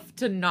enough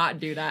to not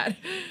do that.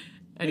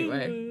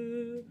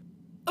 Anyway.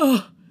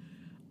 Ugh.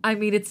 I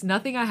mean, it's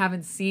nothing I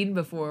haven't seen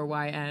before,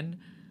 YN.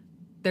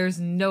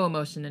 There's no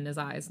emotion in his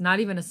eyes, not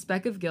even a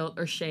speck of guilt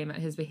or shame at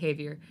his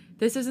behavior.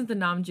 This isn't the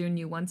Namjoon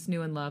you once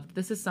knew and loved.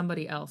 This is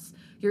somebody else.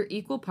 You're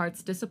equal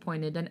parts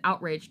disappointed and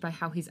outraged by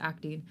how he's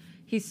acting.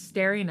 He's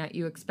staring at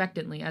you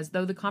expectantly, as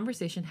though the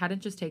conversation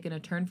hadn't just taken a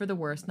turn for the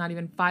worse not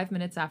even 5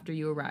 minutes after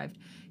you arrived.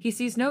 He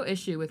sees no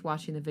issue with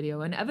watching the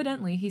video, and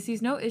evidently he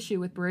sees no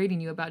issue with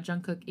berating you about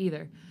Jungkook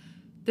either.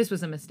 This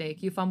was a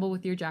mistake. You fumble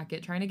with your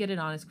jacket, trying to get it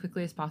on as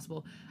quickly as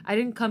possible. I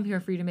didn't come here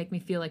for you to make me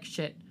feel like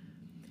shit.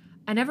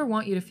 I never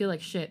want you to feel like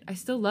shit. I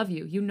still love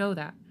you. You know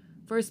that.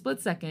 For a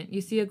split second,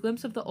 you see a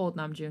glimpse of the old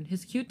Namjoon,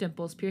 his cute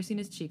dimples piercing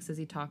his cheeks as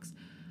he talks.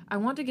 I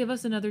want to give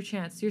us another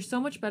chance. You're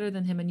so much better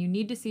than him, and you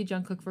need to see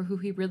Jungkook for who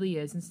he really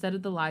is instead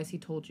of the lies he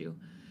told you.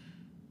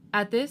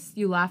 At this,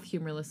 you laugh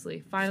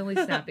humorlessly, finally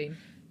snapping.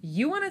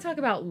 You want to talk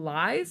about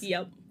lies?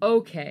 Yep.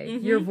 Okay.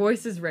 Mm-hmm. Your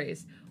voice is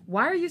raised.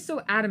 Why are you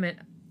so adamant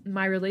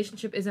my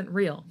relationship isn't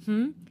real?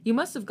 You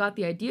must have got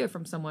the idea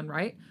from someone,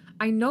 right?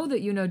 I know that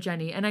you know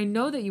Jenny, and I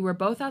know that you were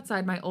both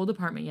outside my old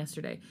apartment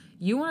yesterday.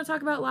 You want to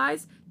talk about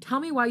lies?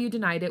 Tell me why you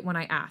denied it when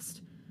I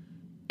asked.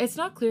 It's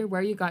not clear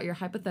where you got your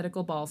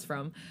hypothetical balls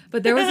from,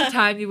 but there was a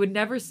time you would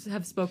never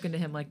have spoken to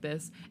him like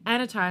this,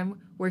 and a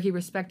time where he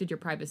respected your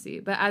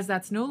privacy. But as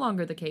that's no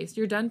longer the case,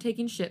 you're done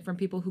taking shit from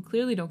people who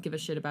clearly don't give a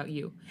shit about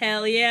you.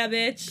 Hell yeah,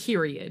 bitch.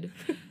 Period.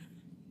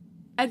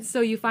 And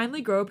so you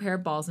finally grow a pair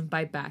of balls and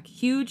bite back.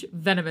 Huge,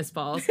 venomous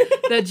balls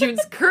that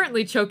June's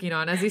currently choking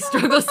on as he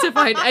struggles to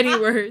find any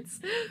words.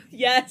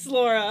 Yes,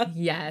 Laura.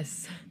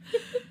 Yes.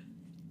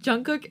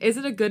 Jungkook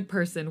isn't a good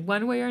person.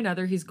 One way or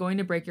another, he's going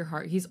to break your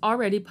heart. He's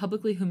already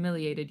publicly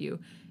humiliated you,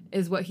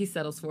 is what he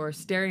settles for,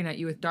 staring at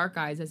you with dark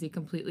eyes as he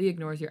completely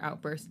ignores your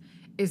outburst.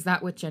 Is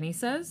that what Jenny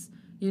says?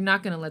 You're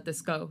not going to let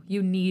this go.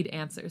 You need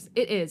answers.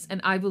 It is,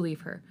 and I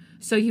believe her.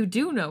 So you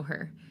do know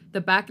her. The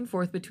back and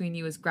forth between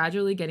you is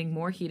gradually getting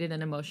more heated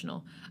and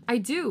emotional. I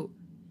do.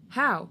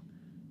 How?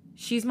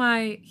 She's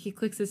my... He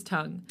clicks his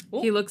tongue.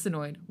 Ooh. He looks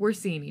annoyed. We're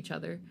seeing each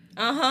other.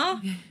 Uh-huh.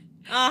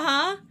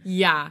 Uh-huh.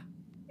 Yeah.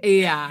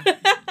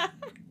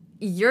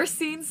 You're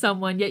seeing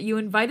someone, yet you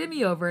invited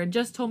me over and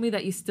just told me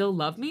that you still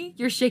love me?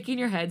 You're shaking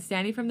your head,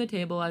 standing from the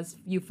table as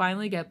you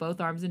finally get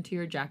both arms into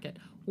your jacket.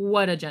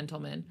 What a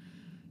gentleman.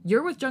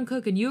 You're with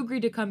Jungkook and you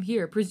agreed to come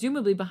here,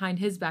 presumably behind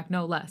his back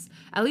no less.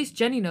 At least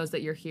Jenny knows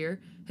that you're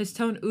here. His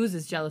tone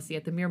oozes jealousy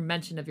at the mere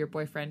mention of your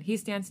boyfriend. He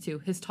stands too,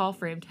 his tall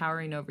frame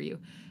towering over you.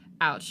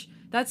 Ouch.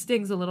 That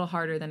stings a little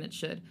harder than it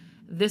should.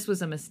 This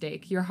was a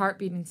mistake. Your heart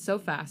beating so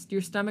fast,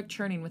 your stomach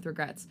churning with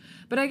regrets.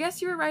 But I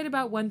guess you were right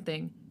about one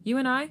thing. You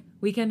and I,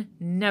 we can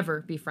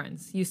never be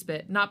friends. You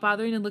spit, not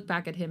bothering to look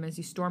back at him as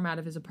you storm out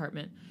of his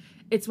apartment.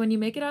 It's when you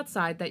make it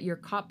outside that you're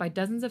caught by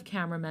dozens of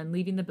cameramen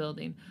leaving the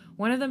building.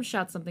 One of them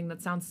shouts something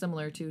that sounds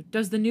similar to,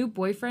 "Does the new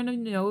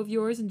boyfriend know of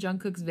yours in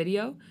Jungkook's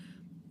video?"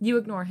 You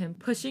ignore him,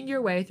 pushing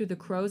your way through the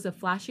crows of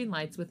flashing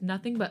lights with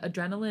nothing but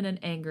adrenaline and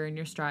anger in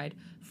your stride.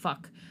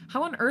 Fuck.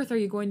 How on earth are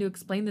you going to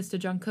explain this to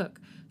Jungkook?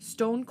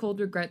 Stone-cold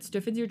regret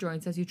stiffens your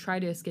joints as you try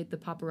to escape the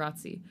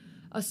paparazzi.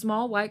 A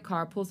small white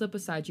car pulls up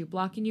beside you,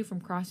 blocking you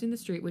from crossing the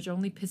street, which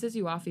only pisses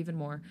you off even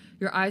more.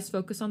 Your eyes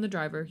focus on the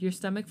driver, your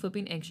stomach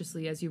flipping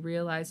anxiously as you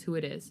realize who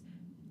it is.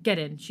 Get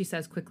in, she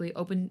says quickly,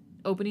 opening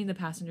the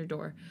passenger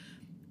door.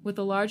 With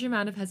a large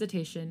amount of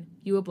hesitation,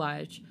 you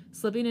oblige,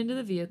 slipping into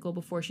the vehicle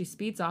before she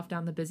speeds off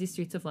down the busy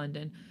streets of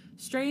London.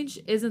 Strange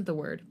isn't the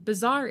word.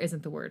 Bizarre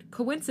isn't the word.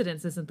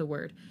 Coincidence isn't the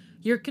word.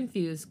 You're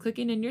confused,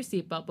 clicking in your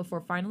seatbelt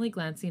before finally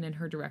glancing in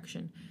her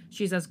direction.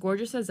 She's as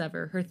gorgeous as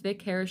ever. Her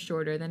thick hair is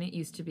shorter than it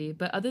used to be,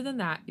 but other than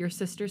that, your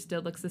sister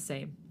still looks the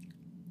same.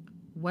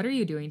 What are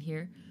you doing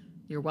here?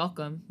 You're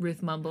welcome,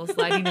 Ruth mumbles,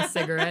 lighting a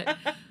cigarette.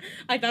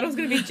 I thought it was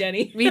going to be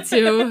Jenny. Me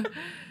too.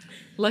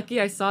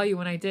 Lucky I saw you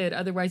when I did,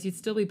 otherwise you'd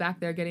still be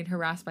back there getting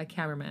harassed by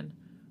cameramen.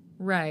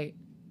 Right.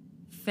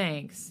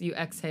 Thanks, you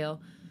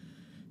exhale.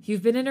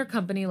 You've been in her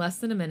company less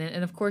than a minute,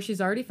 and of course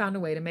she's already found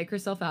a way to make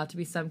herself out to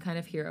be some kind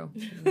of hero.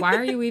 Why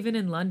are you even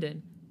in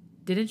London?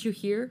 Didn't you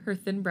hear? Her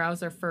thin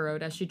brows are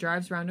furrowed as she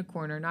drives round a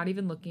corner, not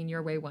even looking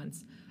your way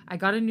once. I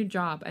got a new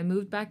job. I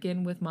moved back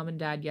in with Mom and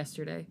Dad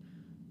yesterday.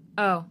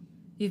 Oh,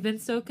 you've been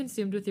so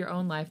consumed with your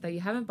own life that you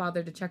haven't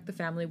bothered to check the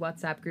family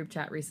WhatsApp group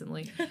chat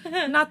recently.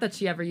 Not that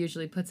she ever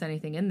usually puts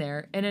anything in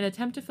there. In an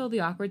attempt to fill the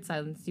awkward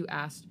silence, you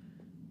asked,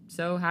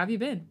 "So, how have you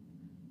been?"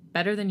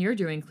 Better than you're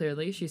doing,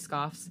 clearly, she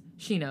scoffs.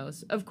 She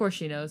knows. Of course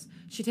she knows.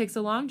 She takes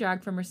a long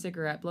drag from her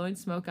cigarette, blowing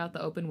smoke out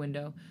the open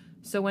window.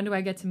 So when do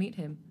I get to meet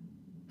him?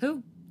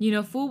 Who? You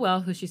know full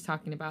well who she's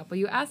talking about, but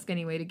you ask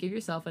anyway to give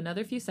yourself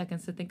another few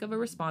seconds to think of a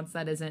response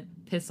that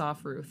isn't, piss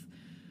off Ruth.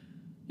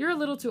 You're a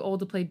little too old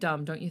to play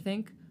dumb, don't you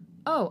think?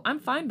 Oh, I'm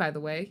fine, by the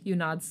way, you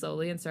nod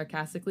slowly and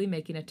sarcastically,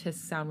 making a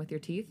tisk sound with your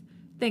teeth.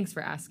 Thanks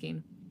for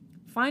asking.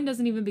 Fine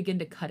doesn't even begin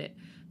to cut it.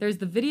 There's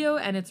the video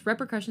and its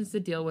repercussions to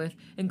deal with,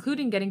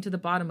 including getting to the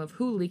bottom of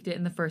who leaked it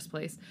in the first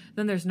place.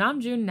 Then there's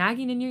Namjoon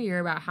nagging in your ear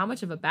about how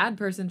much of a bad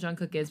person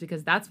Jungkook is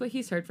because that's what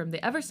he's heard from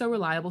the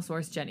ever-so-reliable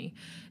source Jenny.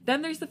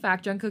 Then there's the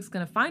fact Jungkook's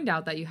gonna find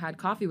out that you had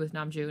coffee with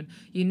Namjoon.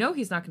 You know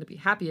he's not gonna be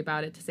happy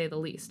about it, to say the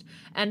least.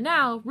 And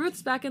now,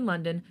 Ruth's back in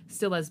London,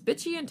 still as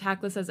bitchy and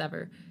tactless as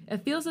ever.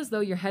 It feels as though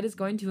your head is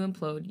going to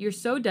implode. You're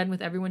so done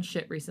with everyone's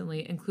shit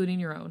recently, including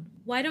your own.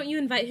 Why don't you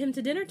invite him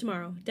to dinner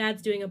tomorrow?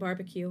 Dad's doing a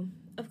barbecue.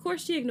 Of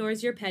course she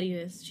ignores your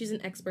pettiness. She's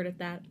an expert at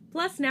that.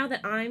 Plus, now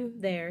that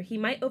I'm there, he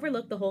might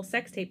overlook the whole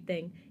sex tape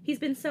thing. He's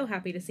been so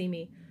happy to see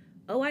me.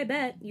 Oh, I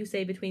bet, you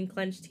say between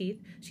clenched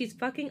teeth. She's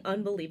fucking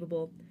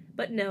unbelievable.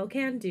 But no,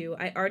 can do.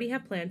 I already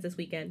have plans this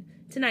weekend.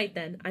 Tonight,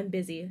 then. I'm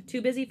busy.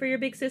 Too busy for your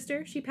big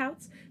sister? She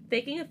pouts,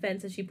 faking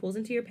offense as she pulls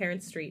into your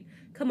parents' street.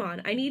 Come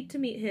on, I need to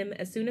meet him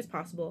as soon as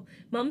possible.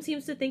 Mum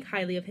seems to think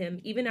highly of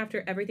him, even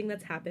after everything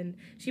that's happened.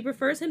 She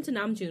prefers him to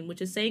Namjoon,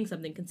 which is saying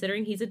something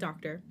considering he's a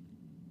doctor.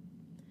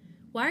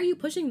 Why are you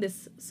pushing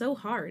this so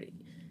hard?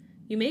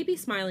 You may be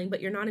smiling, but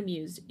you're not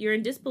amused. You're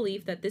in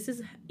disbelief that this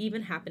is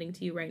even happening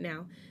to you right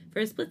now. For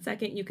a split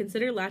second, you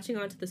consider latching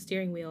onto the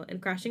steering wheel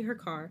and crashing her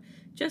car,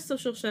 just so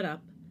she'll shut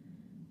up.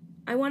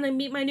 I want to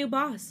meet my new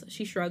boss,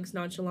 she shrugs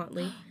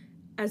nonchalantly,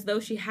 as though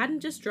she hadn't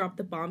just dropped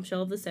the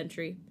bombshell of the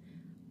century.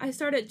 I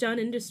start at Jun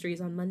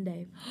Industries on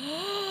Monday.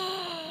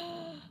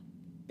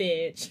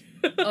 Bitch.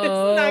 This is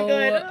not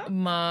good.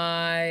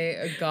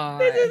 My gosh.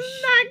 This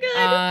is not good.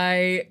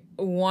 I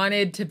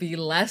wanted to be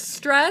less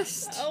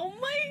stressed. Oh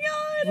my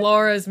god.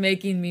 Laura's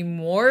making me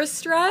more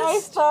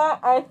stressed.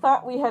 I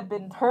thought we had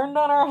been turned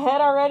on our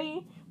head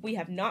already. We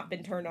have not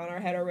been turned on our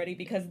head already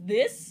because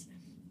this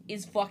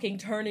is fucking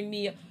turning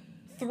me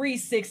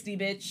 360,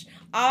 bitch.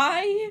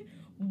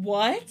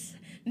 What?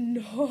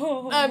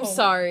 No. I'm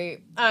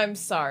sorry.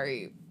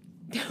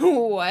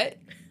 What?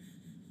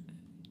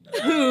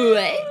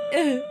 What?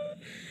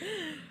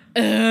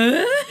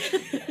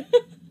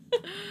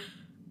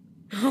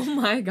 Oh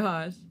my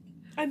gosh.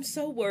 I'm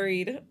so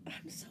worried.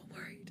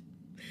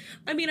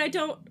 I mean, I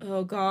don't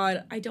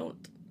want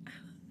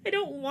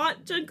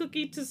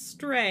Jungkook to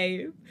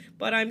stray,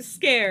 but I'm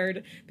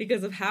scared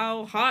because of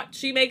how hot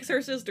she makes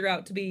her sister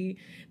out to be.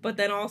 But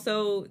then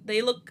also,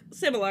 they look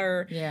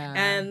similar. Yeah.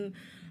 And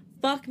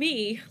fuck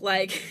me,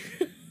 like...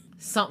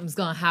 Something's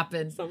gonna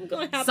happen.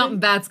 Something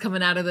bad's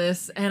coming out of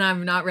this, and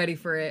I'm not ready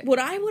for it.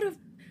 I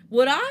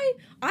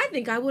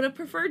think I would have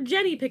preferred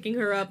Jenny picking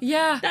her up.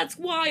 Yeah. That's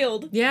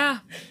wild. Yeah.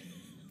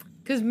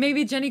 Because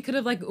maybe Jenny could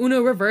have, like,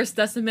 Uno reversed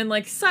us and been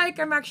like, psych,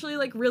 I'm actually,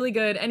 like, really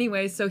good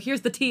anyway, so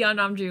here's the tea on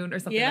Namjoon or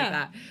something like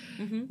that.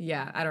 Mm-hmm.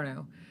 Yeah, I don't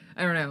know.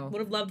 Would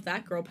have loved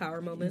that girl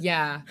power moment.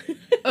 Yeah.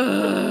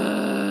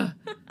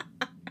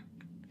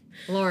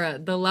 Laura,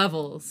 the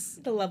levels.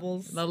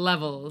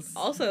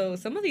 Also,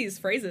 some of these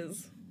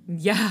phrases.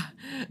 Yeah.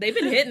 They've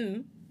been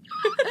hitting.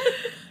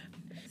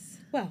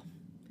 Well,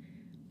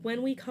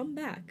 when we come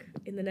back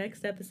in the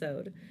next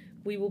episode,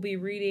 we will be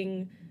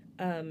reading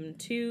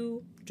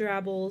 2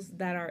 drabbles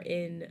that are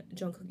in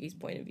Jungkook's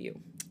point of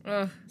view.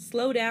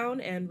 Slow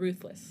Down and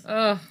Ruthless.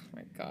 Oh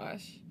my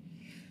gosh.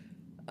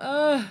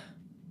 But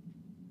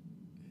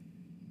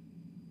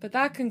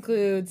that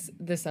concludes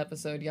this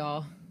episode,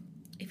 y'all.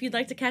 If you'd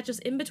like to catch us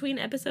in between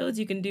episodes,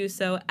 you can do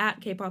so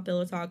at K-Pop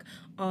Pillow Talk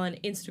on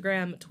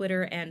Instagram,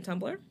 Twitter, and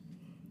Tumblr.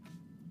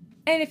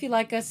 And if you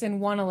like us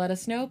and want to let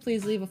us know,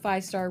 please leave a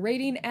 5-star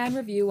rating and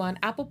review on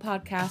Apple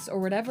Podcasts or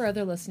whatever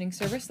other listening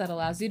service that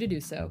allows you to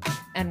do so.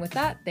 And with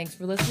that, thanks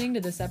for listening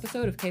to this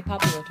episode of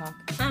K-Pop Pillow Talk.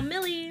 I'm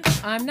Millie.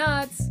 I'm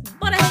Nuts.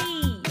 Bye.